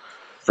police.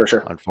 For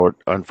sure.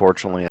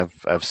 Unfortunately,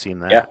 I've seen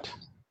that.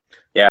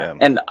 Yeah.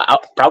 And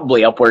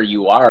probably up where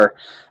you are,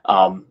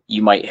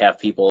 you might have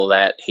people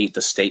that hate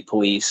the state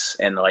police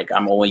and like,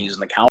 I'm only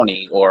using the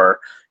county, or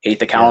hate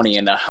the county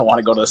and I want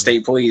to go to the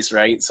state police,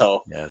 right?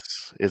 So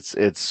yes,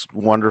 it's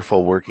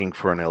wonderful working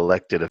for an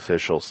elected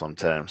official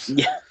sometimes.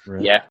 Yeah,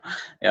 Right.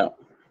 yeah.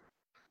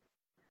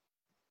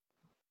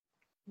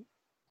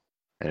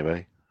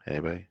 Anybody?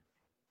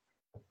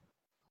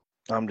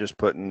 I'm just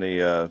putting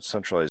the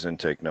centralized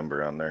intake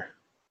number on there.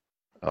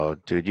 Oh,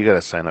 dude, you got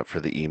to sign up for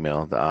the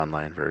email, the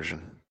online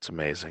version. It's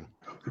amazing.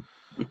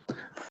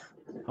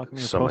 How come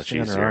you're So much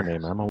posting under our easier.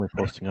 name? I'm only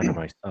posting under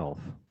myself.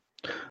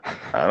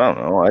 I don't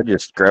know. I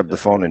just grabbed the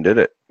phone and did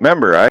it.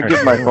 Remember, I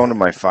give my phone to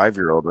my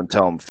 5-year-old and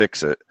tell him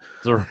fix it.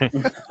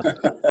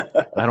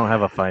 I don't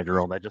have a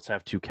 5-year-old. I just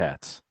have 2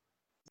 cats.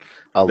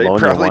 They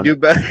probably do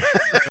better.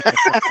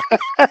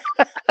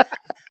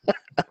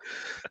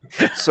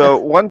 So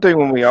one thing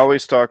when we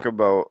always talk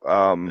about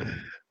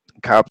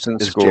cops in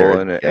school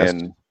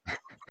and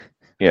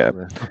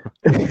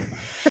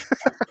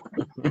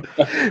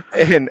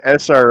and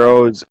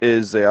SROs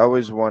is they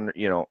always wonder,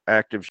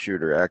 active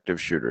shooter.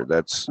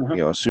 That's,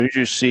 as soon as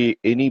you see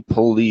any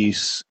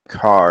police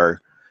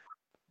car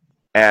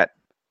at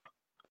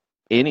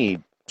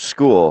any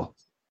school,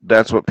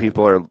 that's what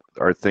people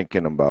are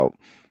thinking about.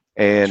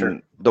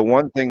 And the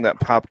one thing that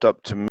popped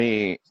up to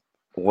me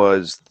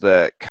was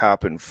that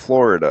cop in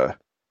Florida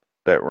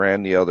that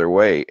ran the other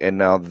way. And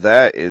now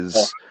that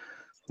is,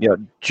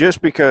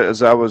 just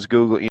because I was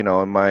Googling,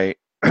 in my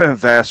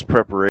vast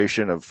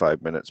preparation of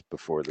 5 minutes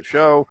before the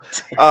show,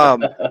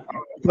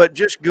 but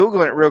just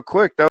Googling it real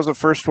quick, that was the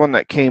first one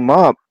that came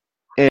up.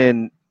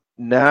 And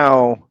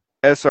now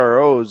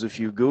SROs, if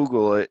you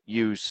Google it,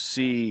 you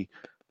see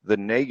the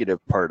negative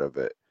part of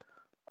it.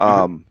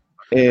 And,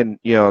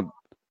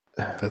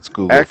 that's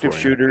Google. Active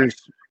shooters.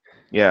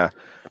 Yeah.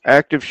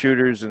 Active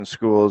shooters in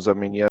schools. I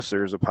mean, yes,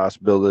 there's a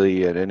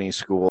possibility at any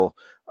school.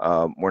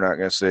 We're not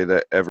going to say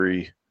that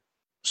every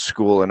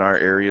school in our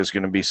area is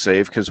going to be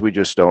safe because we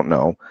just don't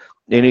know.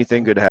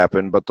 Anything could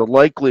happen, but the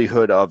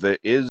likelihood of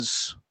it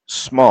is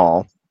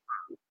small.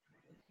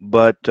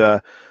 But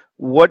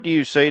what do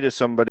you say to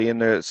somebody in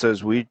there that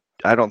says,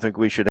 I don't think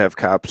we should have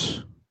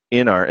cops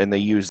and they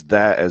use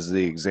that as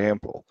the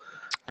example?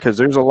 Because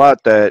there's a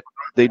lot that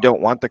they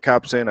don't want the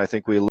cops in. I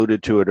think we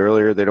alluded to it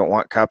earlier. They don't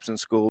want cops in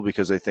school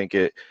because they think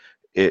it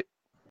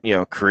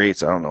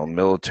creates, I don't know,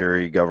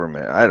 military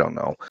government. I don't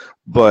know.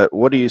 But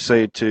what do you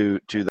say to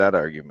that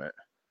argument?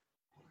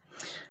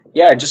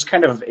 Yeah, just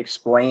kind of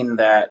explain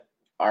that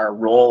our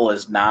role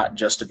is not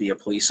just to be a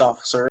police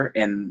officer.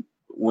 And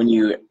when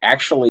you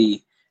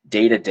actually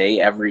day to day,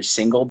 every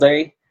single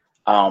day,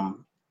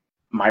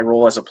 my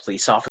role as a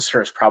police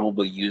officer is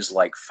probably used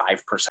like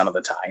 5% of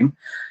the time.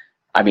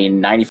 I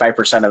mean,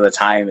 95% of the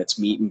time it's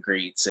meet and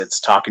greets. It's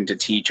talking to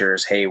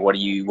teachers. Hey, what are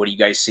you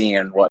guys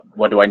seeing?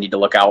 What do I need to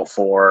look out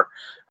for?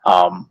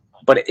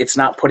 But it's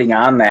not putting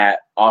on that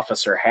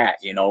officer hat.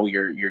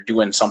 You're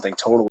doing something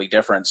totally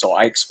different. So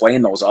I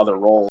explain those other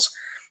roles.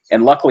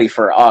 And luckily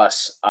for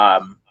us,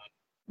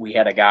 we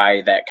had a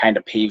guy that kind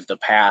of paved the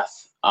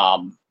path.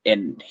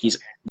 And he's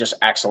just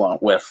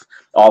excellent with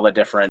all the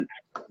different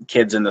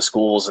kids in the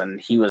schools. And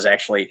he was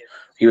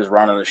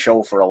running the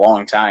show for a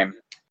long time.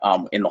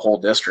 In the whole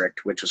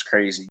district, which was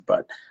crazy,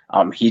 but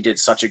he did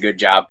such a good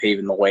job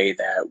paving the way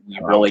that we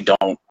really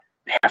don't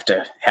have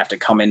to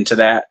come into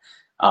that.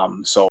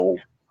 So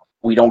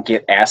we don't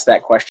get asked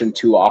that question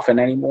too often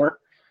anymore.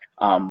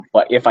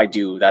 But if I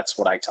do, that's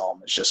what I tell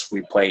them. It's just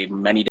we play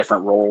many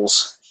different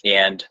roles,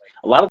 and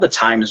a lot of the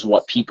times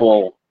what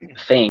people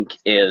think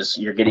is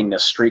you're getting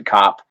this street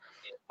cop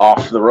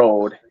off the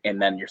road,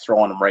 and then you're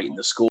throwing them right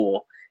into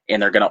school,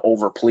 and they're going to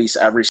over police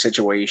every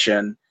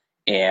situation,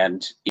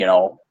 and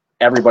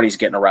everybody's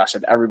getting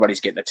arrested,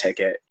 everybody's getting a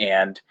ticket,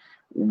 and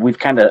we've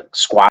kind of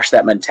squashed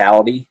that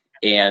mentality.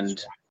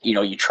 And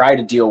you try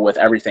to deal with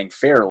everything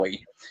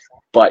fairly,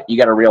 but you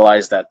got to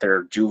realize that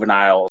they're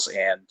juveniles,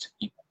 and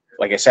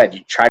like I said,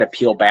 you try to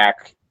peel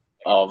back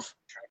of,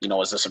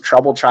 is this a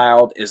troubled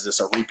child? Is this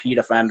a repeat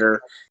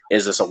offender?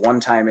 Is this a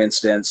one-time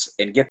instance?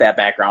 And get that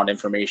background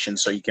information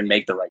so you can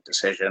make the right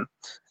decision.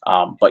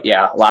 But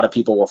yeah, a lot of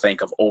people will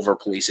think of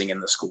over-policing in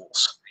the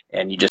schools,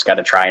 and you just got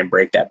to try and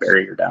break that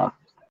barrier down.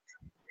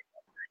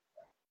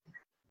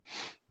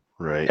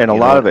 Right. And a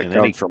lot of it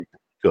comes from...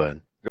 Go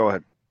ahead. Go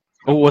ahead.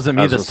 Oh, it wasn't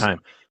me this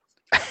time.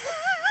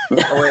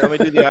 Oh, wait, let me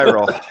do the eye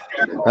roll.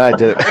 I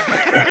did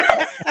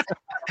it.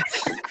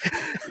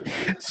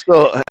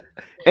 So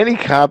any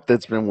cop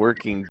that's been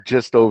working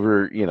just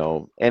over,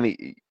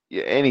 any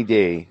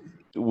day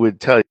would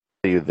tell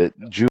you that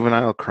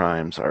juvenile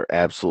crimes are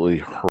absolutely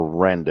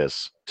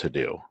horrendous to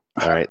do.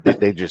 All right,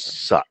 they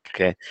just suck.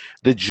 Okay,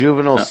 the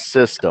juvenile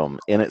system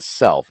in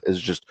itself is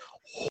just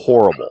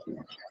horrible,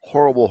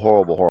 horrible,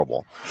 horrible,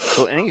 horrible.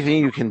 So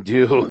anything you can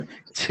do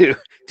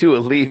to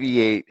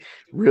alleviate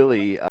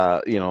really,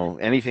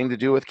 anything to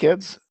do with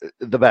kids,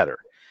 the better.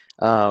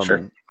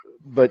 Sure.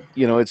 But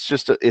it's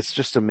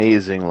just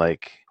amazing,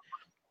 like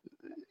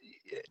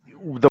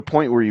the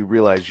point where you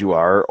realize you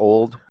are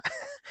old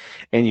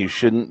and you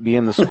shouldn't be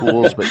in the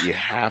schools, but you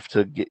have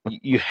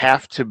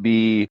to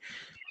be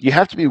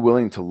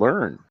willing to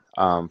learn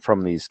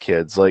from these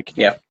kids. Like,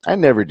 Yeah. I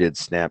never did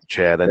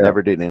Snapchat, I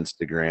never did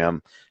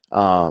Instagram,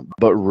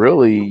 but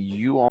really,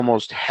 you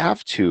almost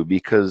have to,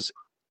 because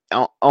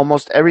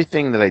almost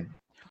everything that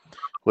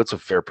what's a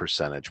fair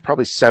percentage?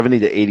 Probably 70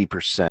 to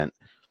 80%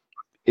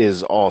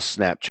 is all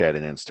Snapchat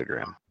and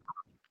Instagram.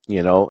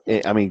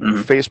 I mean,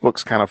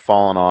 Facebook's kind of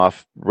fallen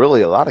off.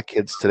 Really, a lot of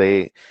kids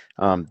today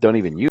don't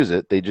even use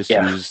it. They just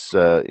use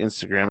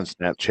Instagram and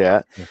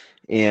Snapchat.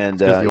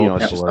 And,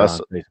 it's just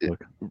us.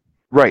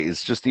 Right.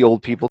 It's just the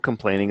old people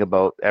complaining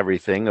about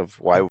everything of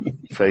why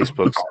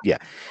Facebook's. Yeah.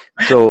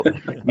 So,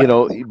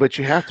 but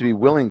you have to be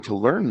willing to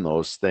learn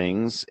those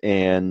things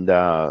and,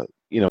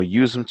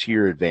 use them to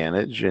your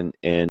advantage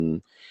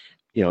and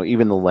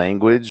even the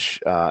language.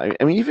 I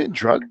mean, even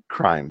drug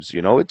crimes,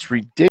 it's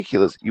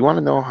ridiculous. You want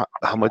to know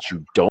how much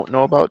you don't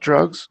know about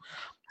drugs?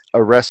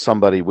 Arrest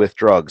somebody with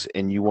drugs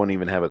and you won't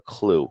even have a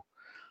clue.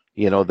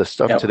 The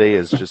stuff today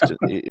is just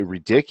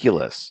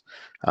ridiculous.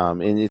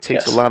 And it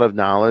takes a lot of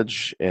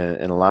knowledge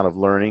and a lot of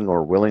learning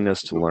or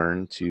willingness to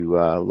learn to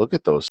look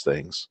at those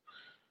things.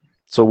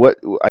 So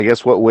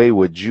what way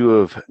would you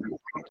have,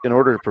 in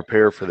order to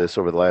prepare for this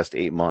over the last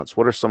 8 months,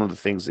 what are some of the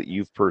things that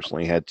you've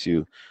personally had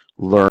to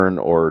learn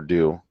or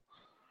do?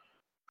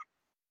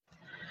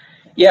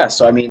 Yeah,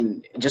 so I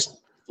mean, just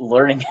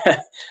learning,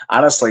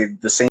 honestly,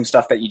 the same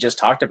stuff that you just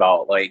talked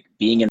about, like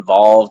being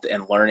involved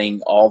and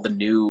learning all the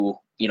new,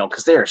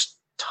 because there's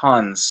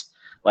tons.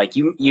 Like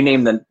you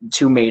name the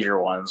two major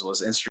ones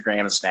was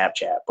Instagram and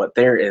Snapchat, but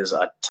there is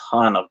a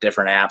ton of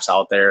different apps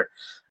out there.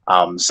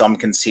 Some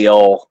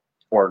conceal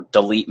or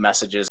delete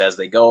messages as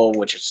they go,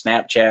 which is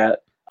Snapchat,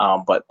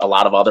 but a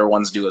lot of other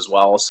ones do as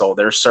well. So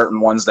there's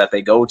certain ones that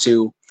they go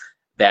to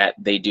that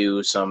they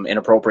do some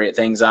inappropriate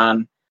things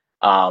on.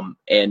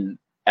 And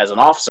as an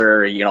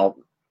officer,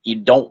 you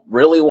don't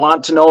really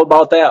want to know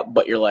about that,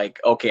 but you're like,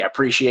 okay, I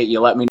appreciate you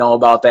let me know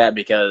about that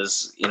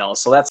because,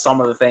 so that's some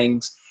of the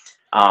things.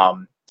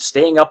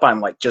 Staying up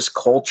on like just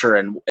culture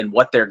and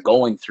what they're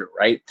going through,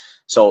 right?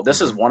 So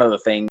this is one of the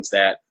things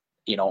that,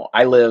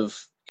 I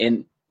live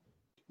in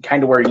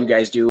kind of where you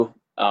guys do,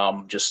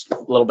 just a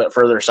little bit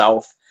further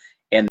south,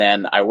 and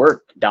then I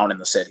work down in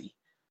the city.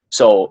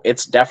 So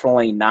it's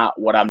definitely not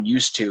what I'm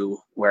used to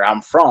where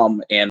I'm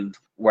from and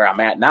where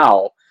I'm at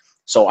now.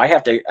 So I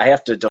have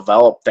to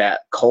develop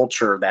that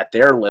culture that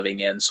they're living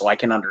in so I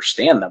can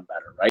understand them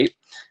better, right?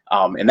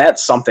 And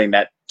that's something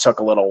that took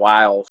a little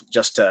while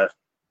just to,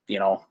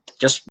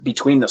 just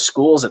between the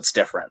schools, it's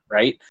different,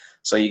 right?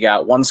 So you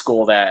got one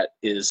school that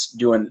is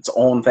doing its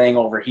own thing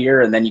over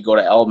here, and then you go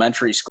to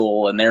elementary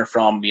school and they're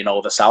from,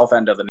 the south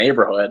end of the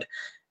neighborhood.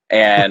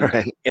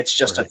 And it's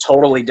just a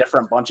totally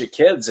different bunch of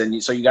kids.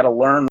 And so you got to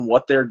learn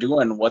what they're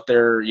doing, what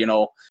they're,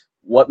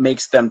 what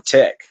makes them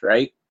tick,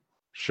 right?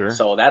 Sure.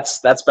 So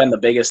that's been the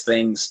biggest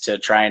things to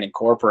try and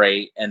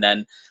incorporate. And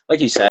then, like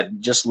you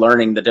said, just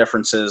learning the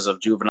differences of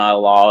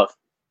juvenile law,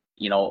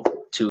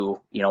 to,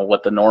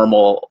 what the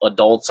normal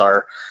adults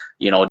are,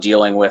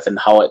 dealing with and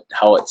how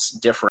it's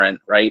different,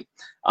 right?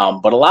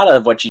 But a lot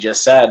of what you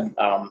just said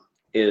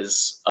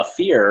is a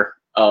fear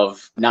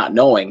of not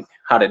knowing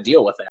how to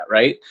deal with that,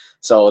 right?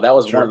 So that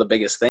was one of the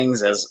biggest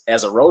things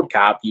as a road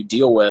cop. You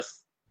deal with,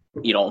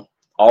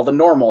 all the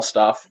normal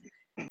stuff,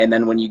 and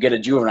then when you get a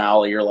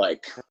juvenile, you're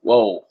like,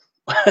 whoa,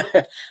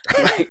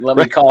 let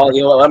me call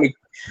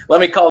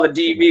the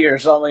DB or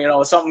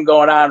something, something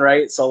going on,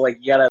 right? So like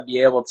you gotta be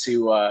able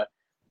to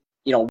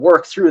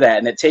work through that,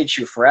 and it takes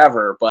you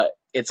forever, but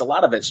a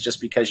lot of it's just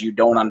because you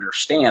don't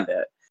understand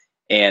it.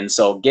 And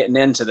so getting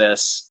into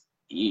this,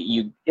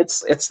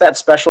 it's that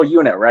special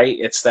unit, right?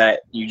 It's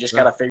that you just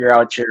got to figure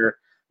out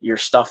your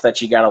stuff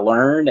that you got to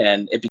learn,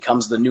 and it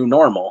becomes the new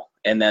normal.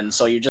 And then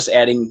so you're just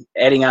adding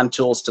on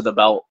tools to the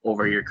belt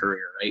over your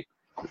career, right?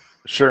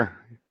 Sure.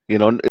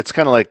 It's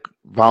kind of like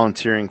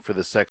volunteering for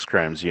the sex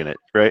crimes unit,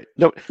 right?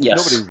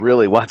 Nobody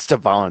really wants to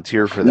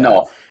volunteer for that.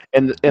 No.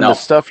 And the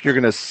stuff you're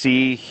going to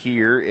see,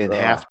 hear, and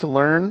have to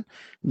learn,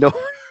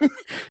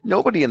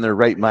 nobody in their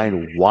right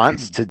mind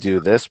wants to do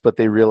this, but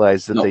they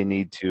realize that they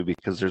need to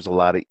because there's a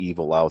lot of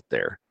evil out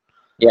there.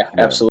 Yeah,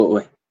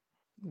 absolutely.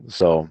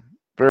 So,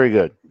 very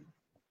good.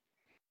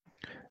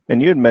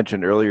 And you had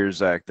mentioned earlier,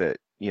 Zach, that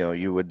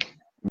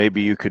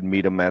maybe you could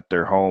meet them at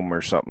their home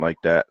or something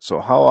like that. So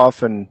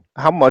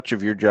how much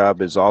of your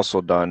job is also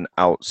done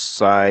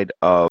outside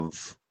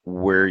of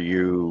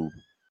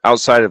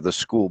outside of the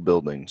school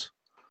buildings?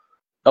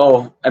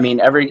 Oh, I mean,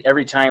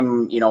 every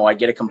time, I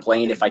get a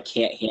complaint, if I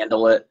can't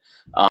handle it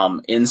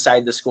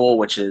inside the school,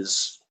 which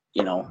is,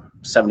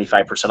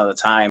 75% of the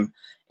time,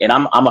 and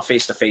I'm a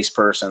face-to-face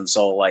person.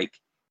 So like,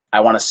 I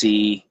want to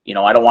see, you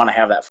know, I don't want to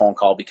have that phone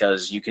call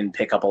because you can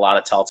pick up a lot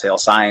of telltale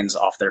signs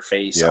off their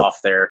face,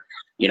 off their,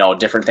 you know,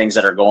 different things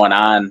that are going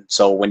on.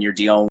 So when you're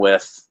dealing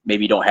with,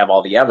 maybe you don't have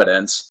all the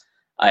evidence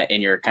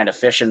and you're kind of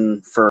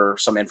fishing for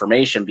some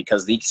information,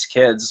 because these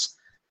kids,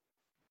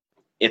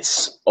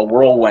 it's a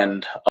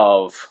whirlwind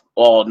of,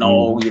 oh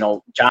no, you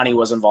know, Johnny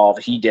was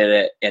involved, he did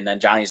it. And then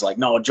Johnny's like,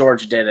 no,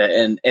 George did it.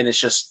 And it's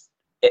just,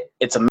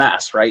 it's a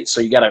mess, right?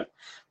 So you got to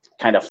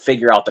kind of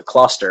figure out the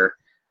cluster.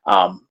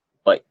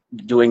 But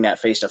doing that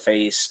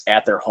face-to-face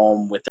at their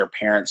home with their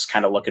parents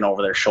kind of looking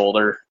over their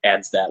shoulder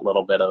adds that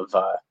little bit of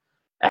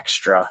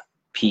extra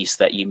piece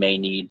that you may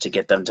need to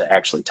get them to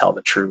actually tell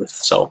the truth.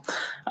 So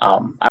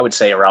I would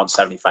say around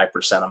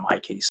 75% of my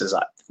cases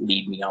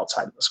lead me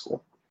outside of the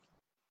school.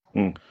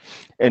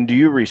 And do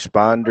you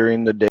respond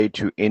during the day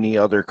to any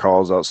other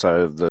calls outside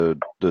of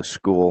the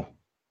school?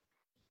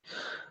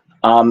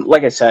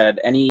 Like I said,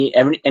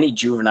 any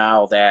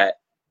juvenile that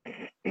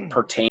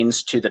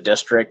pertains to the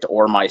district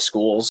or my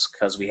schools,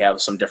 because we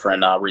have some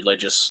different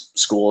religious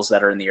schools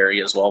that are in the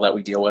area as well that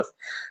we deal with.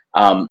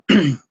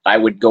 I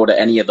would go to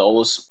any of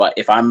those, but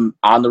if I'm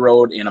on the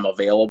road and I'm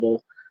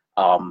available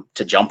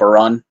to jump a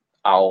run,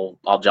 I'll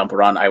jump a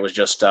run. I was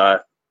just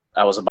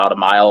I was about a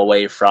mile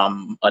away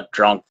from a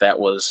drunk that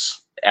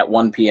was at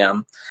 1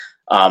 p.m.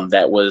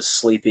 That was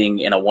sleeping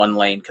in a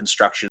 1-lane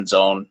construction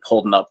zone,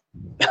 holding up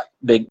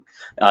big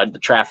the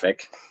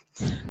traffic.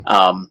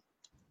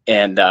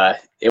 And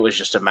it was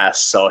just a mess.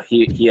 So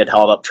he had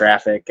held up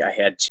traffic. I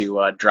had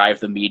to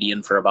drive the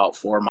median for about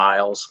 4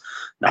 miles.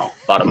 No,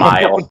 about a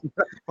mile.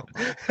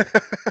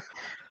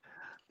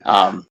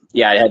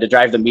 Yeah, I had to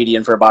drive the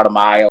median for about a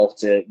mile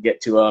to get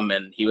to him,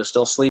 and he was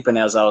still sleeping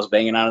as I was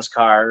banging on his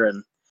car,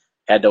 and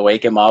had to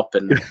wake him up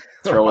and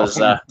throw his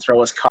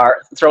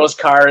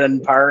car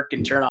in park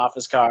and turn off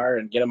his car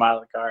and get him out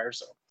of the car.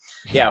 So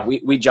yeah,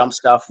 we jump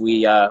stuff.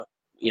 We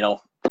you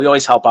know, we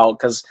always help out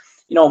because,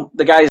 you know,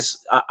 the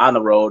guys on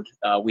the road,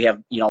 we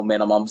have, you know,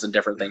 minimums and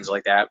different things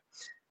like that.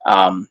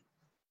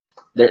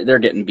 They're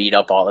getting beat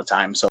up all the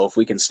time. So if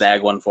we can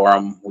snag one for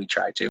them, we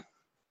try to.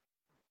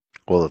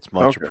 Well, it's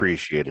much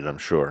appreciated, I'm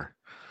sure.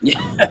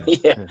 Yeah.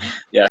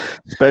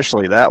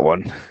 Especially that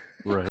one.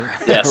 Right.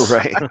 Yes.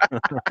 Right.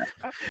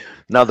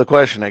 Now, the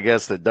question I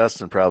guess that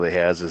Dustin probably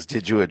has is,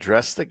 did you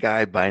address the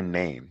guy by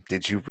name?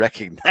 Did you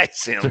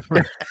recognize him?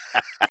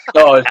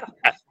 Oh,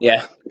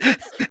 yeah.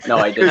 No,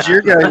 I didn't. Because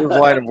your guys'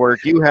 line of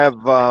work, you have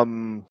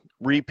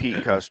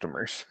repeat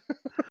customers.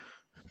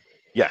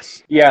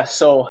 Yes. Yeah,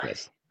 so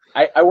Yes.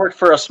 I worked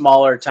for a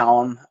smaller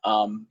town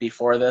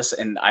before this,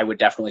 and I would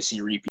definitely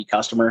see repeat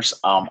customers.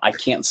 I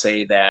can't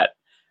say that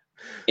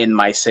in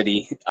my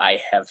city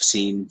I have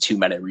seen too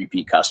many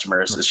repeat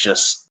customers. It's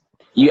just,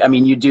 you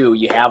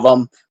have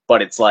them,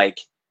 but it's like,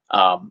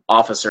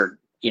 officer,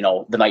 you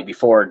know, the night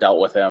before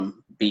dealt with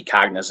him, be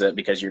cognizant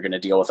because you're going to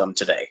deal with them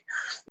today,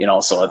 you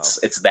know. So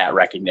it's that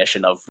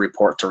recognition of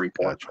report to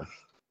report. Gotcha.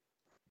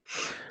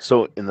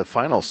 So in the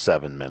final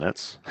 7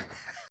 minutes,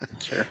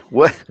 Sure.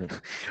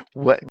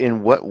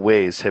 in what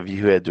ways have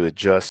you had to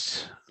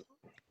adjust?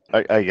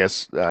 I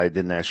guess I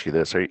didn't ask you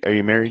this. Are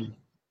you married?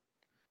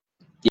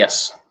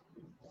 Yes.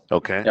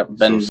 Okay. Yep.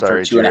 Been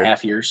sorry, for 2.5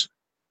 Jared. years.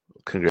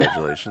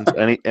 Congratulations.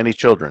 Any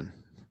children?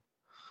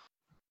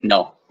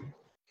 No.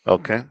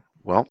 Okay.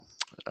 Well,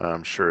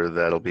 I'm sure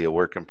that'll be a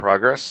work in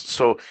progress.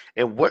 So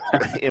in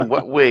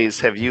what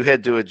ways have you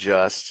had to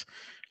adjust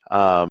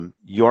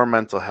your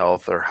mental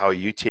health, or how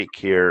you take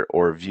care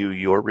or view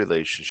your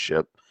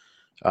relationship,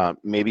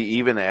 maybe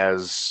even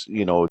as,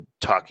 you know,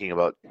 talking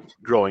about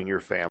growing your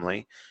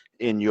family,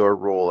 in your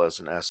role as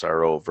an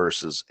SRO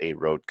versus a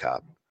road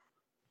cop?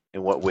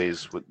 In what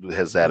ways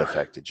has that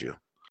affected you?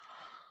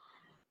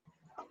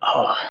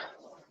 Oh,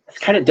 it's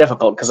kind of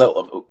difficult because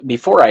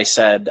before I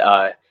said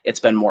it's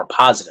been more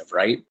positive,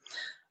 right?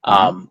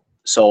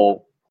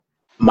 So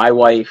my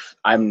wife,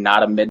 I'm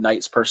not a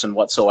midnights person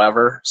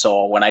whatsoever.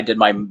 So when I did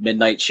my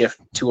midnight shift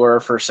tour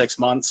for 6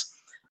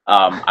 months,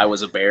 I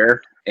was a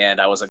bear, and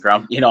I was I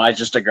was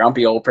just a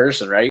grumpy old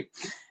person, right?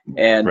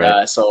 And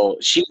Right. so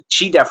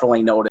she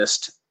definitely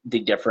noticed the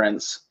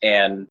difference,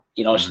 and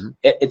you know,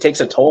 it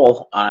takes a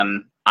toll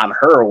on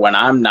her when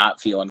I'm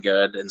not feeling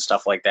good and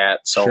stuff like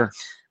that. So Sure.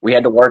 we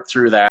had to work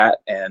through that,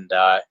 and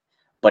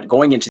but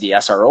going into the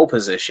SRO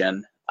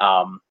position,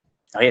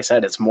 like I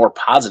said, it's more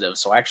positive.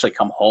 So I actually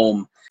come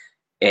home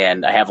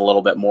and I have a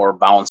little bit more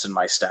bounce in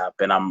my step,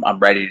 and I'm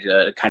ready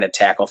to kind of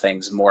tackle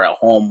things more at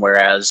home.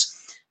 Whereas,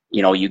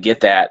 you know, you get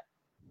that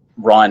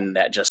run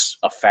that just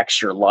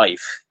affects your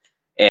life,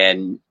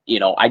 and you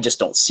know, I just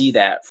don't see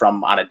that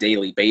on a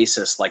daily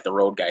basis like the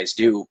road guys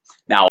do.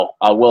 Now,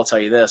 I will tell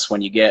you this: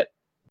 when you get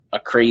a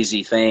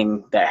crazy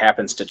thing that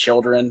happens to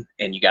children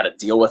and you got to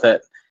deal with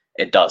it,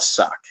 it does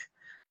suck.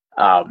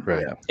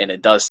 Right. And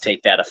it does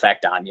take that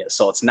effect on you.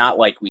 So it's not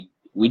like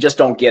we just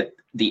don't get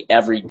the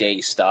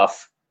everyday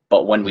stuff,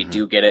 but when we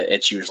do get it,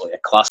 it's usually a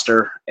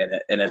cluster,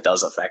 and it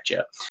does affect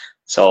you.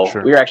 So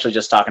Sure. we were actually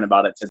just talking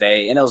about it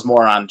today, and it was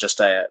more on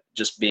just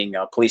being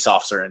a police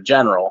officer in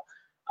general.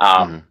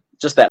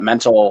 just that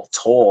mental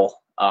toll.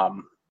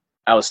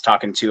 I was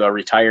talking to a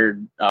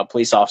retired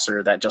police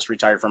officer that just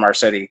retired from our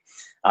city.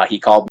 He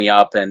called me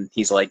up and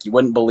he's like, you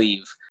wouldn't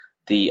believe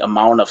the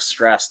amount of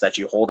stress that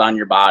you hold on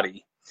your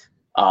body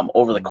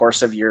over the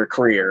course of your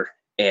career,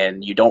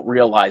 and you don't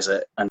realize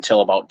it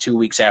until about 2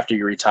 weeks after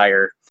you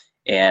retire,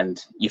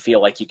 and you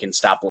feel like you can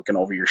stop looking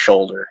over your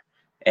shoulder,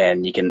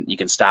 and you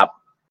can stop,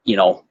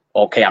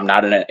 okay, I'm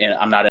not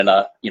in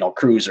a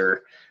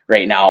cruiser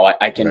right now.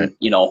 I can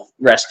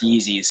rest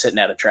easy sitting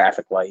at a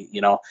traffic light.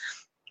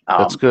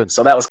 That's good.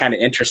 So that was kind of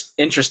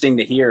interesting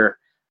to hear.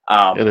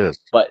 It is,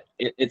 but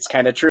it's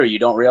kind of true. You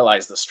don't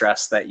realize the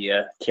stress that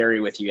you carry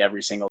with you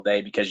every single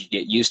day because you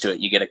get used to it.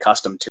 You get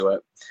accustomed to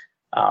it.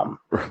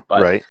 But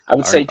right. I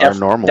would say our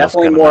normal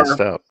definitely is more. messed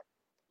up.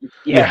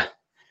 Yeah,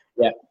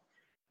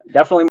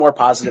 definitely more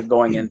positive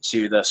going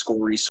into the school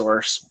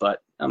resource,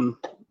 but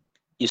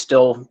you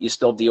still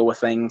deal with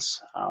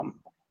things.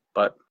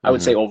 But I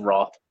would say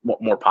overall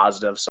more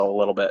positive, so a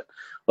little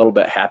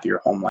bit happier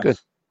home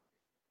life.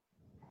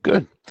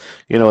 Good.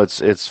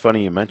 It's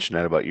funny you mentioned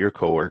that about your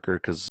coworker,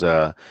 because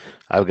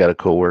I've got a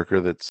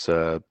coworker that's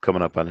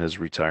coming up on his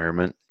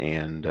retirement,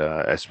 and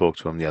I spoke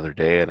to him the other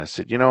day, and I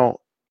said,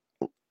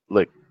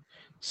 like,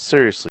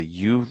 seriously,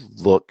 you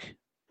look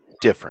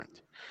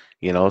different.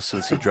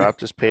 Since he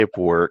dropped his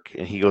paperwork,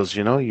 and he goes,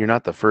 you're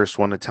not the first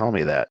one to tell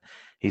me that.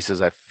 He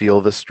says, I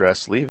feel the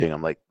stress leaving.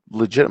 I'm like,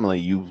 legitimately,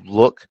 you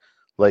look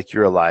like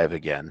you're alive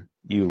again.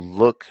 You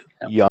look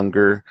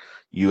younger.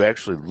 You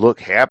actually look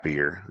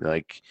happier.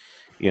 Like,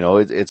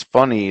 it's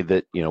funny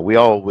that, we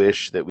all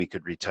wish that we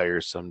could retire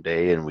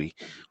someday, and we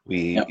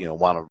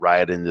want to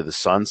ride into the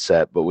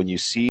sunset. But when you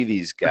see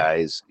these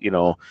guys,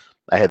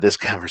 I had this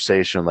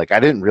conversation, like, I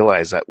didn't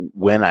realize that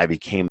when I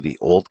became the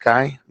old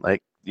guy,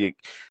 like the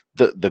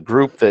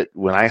group that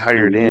when I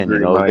hired in,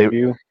 no,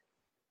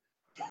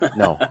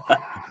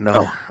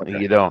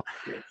 you don't.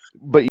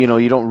 But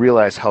you don't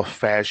realize how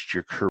fast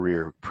your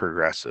career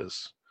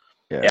progresses.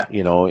 Yeah.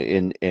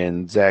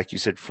 And Zach, you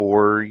said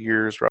 4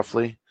 years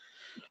roughly.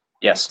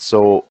 Yes.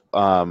 So,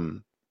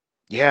 when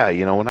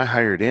I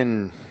hired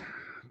in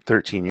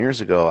 13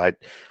 years ago,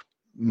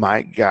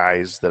 my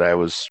guys that I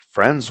was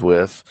friends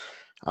with,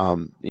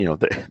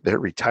 they're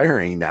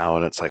retiring now,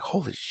 and it's like,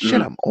 holy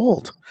shit, I'm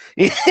old.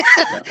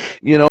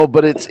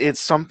 But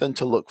it's something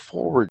to look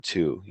forward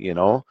to,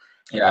 Yeah,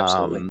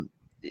 absolutely.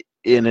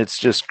 And it's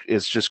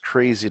just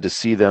crazy to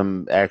see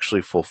them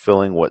actually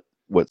fulfilling what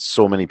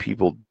so many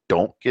people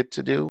don't get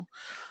to do.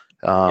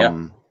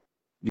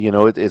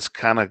 It's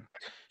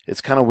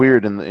kind of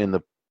weird in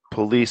the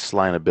police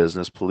line of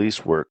business,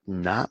 police work.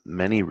 Not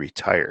many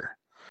retire,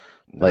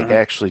 like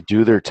actually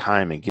do their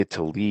time and get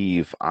to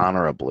leave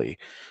honorably.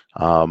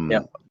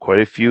 Quite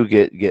a few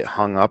get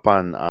hung up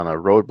on a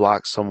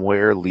roadblock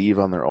somewhere, leave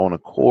on their own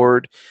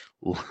accord,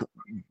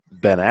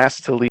 been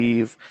asked to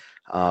leave.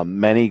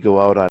 Many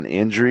go out on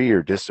injury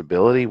or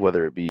disability,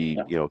 whether it be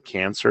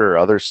cancer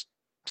or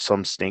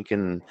some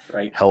stinking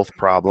health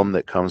problem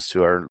that comes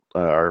to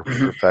our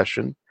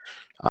profession.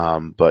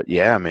 But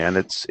yeah, man,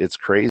 it's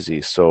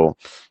crazy. So,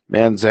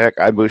 man, Zach,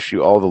 I wish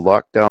you all the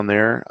luck down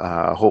there.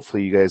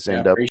 Hopefully you guys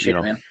end up,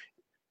 man.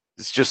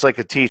 It's just like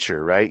a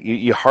teacher, right?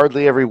 You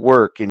hardly ever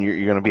work, and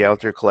you're going to be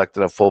out there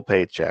collecting a full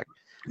paycheck.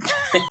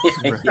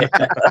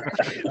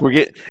 We're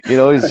getting,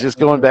 he's just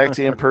going back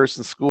to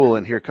in-person school,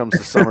 and here comes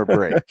the summer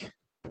break.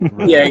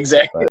 Yeah,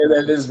 exactly.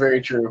 That is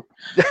very true.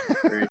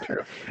 Very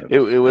true. It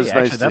was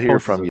nice to hear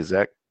from you,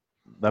 Zach.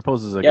 That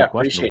poses a good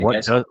question. It,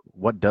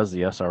 what does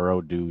the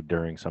SRO do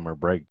during summer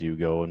break? Do you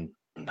go and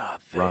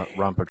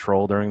run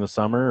patrol during the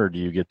summer, or do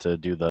you get to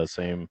do the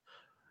same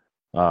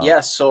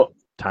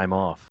time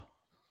off?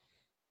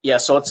 Yeah,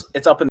 so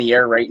it's up in the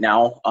air right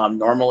now.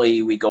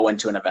 Normally we go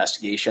into an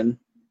investigation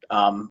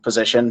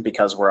position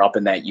because we're up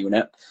in that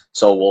unit.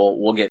 So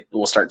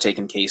we'll start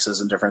taking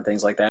cases and different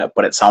things like that.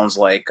 But it sounds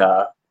like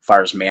as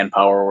far as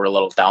manpower, we're a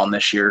little down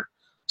this year.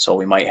 So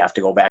we might have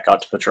to go back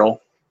out to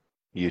patrol.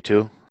 You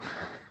too?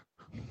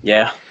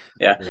 Yeah.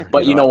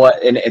 But you know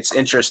what? And it's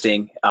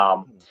interesting.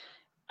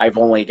 I've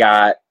only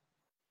got,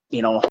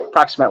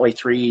 approximately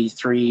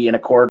three and a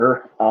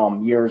quarter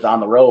years on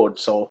the road.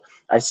 So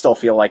I still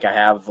feel like I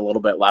have a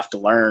little bit left to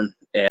learn,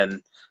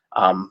 and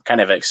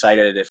kind of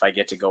excited if I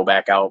get to go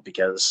back out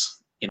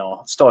because,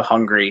 still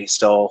hungry,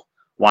 still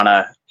want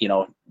to,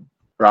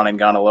 run and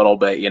gun a little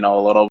bit,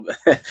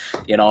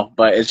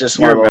 but it's just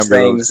one of those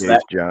things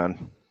that,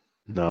 John.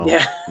 No.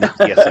 Yeah.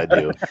 Yes, I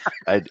do.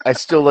 I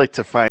still like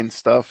to find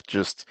stuff.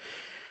 Just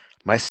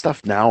my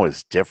stuff now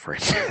is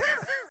different.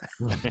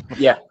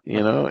 Yeah.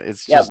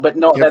 It's just but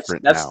no, that's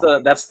now.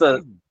 that's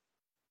the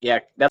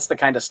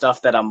kind of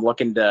stuff that I'm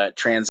looking to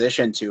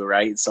transition to,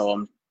 right? So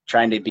I'm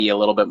trying to be a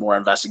little bit more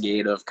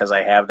investigative because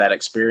I have that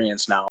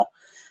experience now,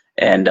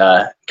 and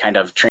kind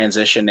of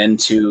transition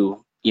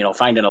into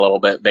finding a little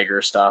bit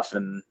bigger stuff,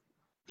 and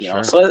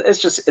Sure. So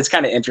it's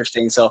kind of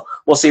interesting. So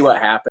we'll see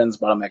what happens,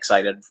 but I'm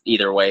excited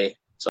either way.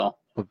 So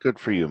well, good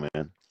for you,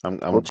 man. I'm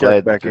we'll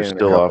glad back that there's in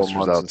still a couple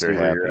officers months out there and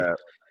see where you're happy. at.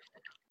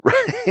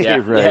 Right,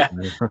 Yeah, right.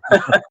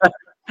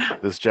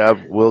 This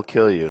job will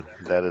kill you.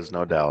 That is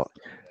no doubt.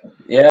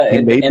 Yeah,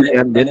 He may be on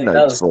it midnight,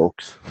 does.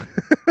 folks.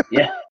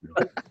 Yeah.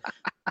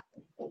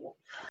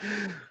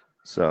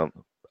 So,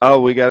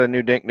 we got a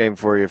new nickname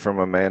for you from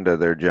Amanda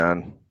there,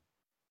 John.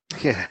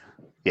 Yeah.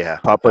 Yeah.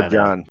 Papa I know.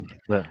 John.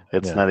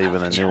 It's not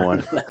even a new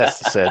one. That's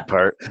the sad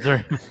part.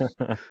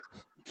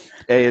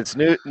 Hey, it's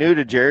new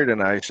to Jared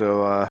and I,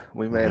 so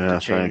we may have Yeah, to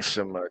change thanks.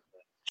 some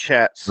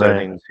chat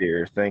settings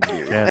here. Thank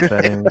you. Chat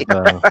settings.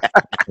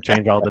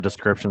 Change all the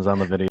descriptions on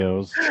the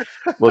videos.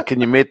 Well,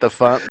 can you make the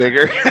font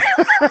bigger?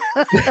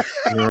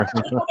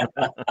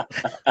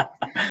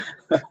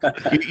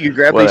 You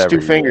grab Whatever, these two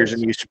you fingers guys.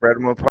 and you spread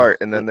them apart,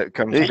 and then it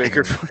comes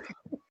bigger.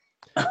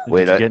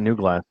 Wait, Did you get new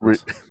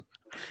glasses.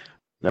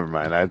 Never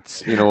mind.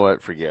 You know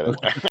what? Forget it.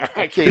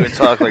 I can't even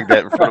talk like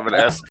that in front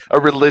of a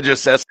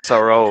religious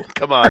SRO.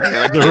 Come on, man.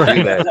 I can't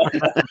do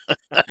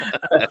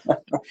that.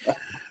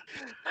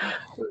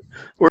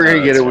 We're gonna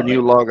get it that's when funny.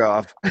 you log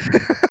off.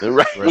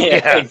 Right.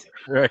 Yeah.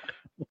 Right.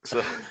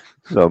 So,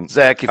 So,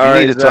 Zach, if All you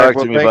right, need to Zach, talk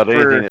well, to me about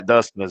thanks for- anything that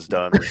Dustin has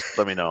done, just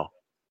let me know.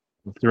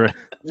 Right.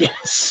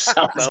 Yes,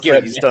 sounds Sounds good.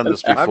 like he's done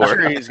this I'm before.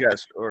 sure he's got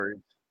stories.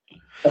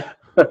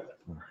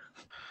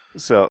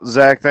 So,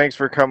 Zach, thanks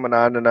for coming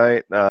on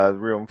tonight.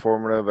 Real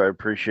informative. I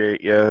appreciate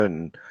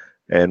you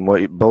and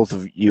what both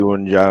of you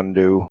and John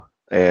do.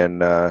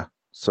 And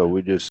so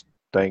we just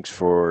thanks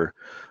for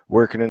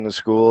working in the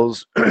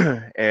schools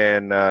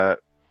and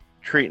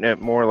treating it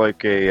more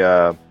like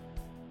a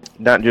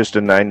not just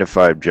a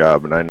 9-to-5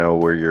 job. And I know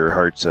where your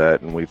heart's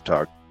at, and we've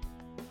talked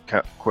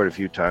quite a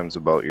few times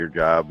about your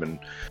job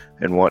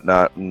and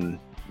whatnot, and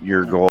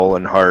your goal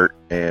and heart.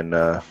 And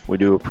we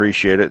do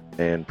appreciate it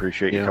and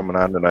appreciate you coming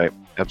on tonight.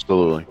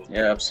 Absolutely.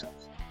 Yeah, absolutely.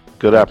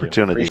 Good Thank you.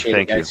 opportunity. Appreciate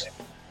Thank it, you. guys.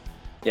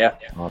 Yeah,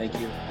 Awesome. thank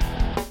you.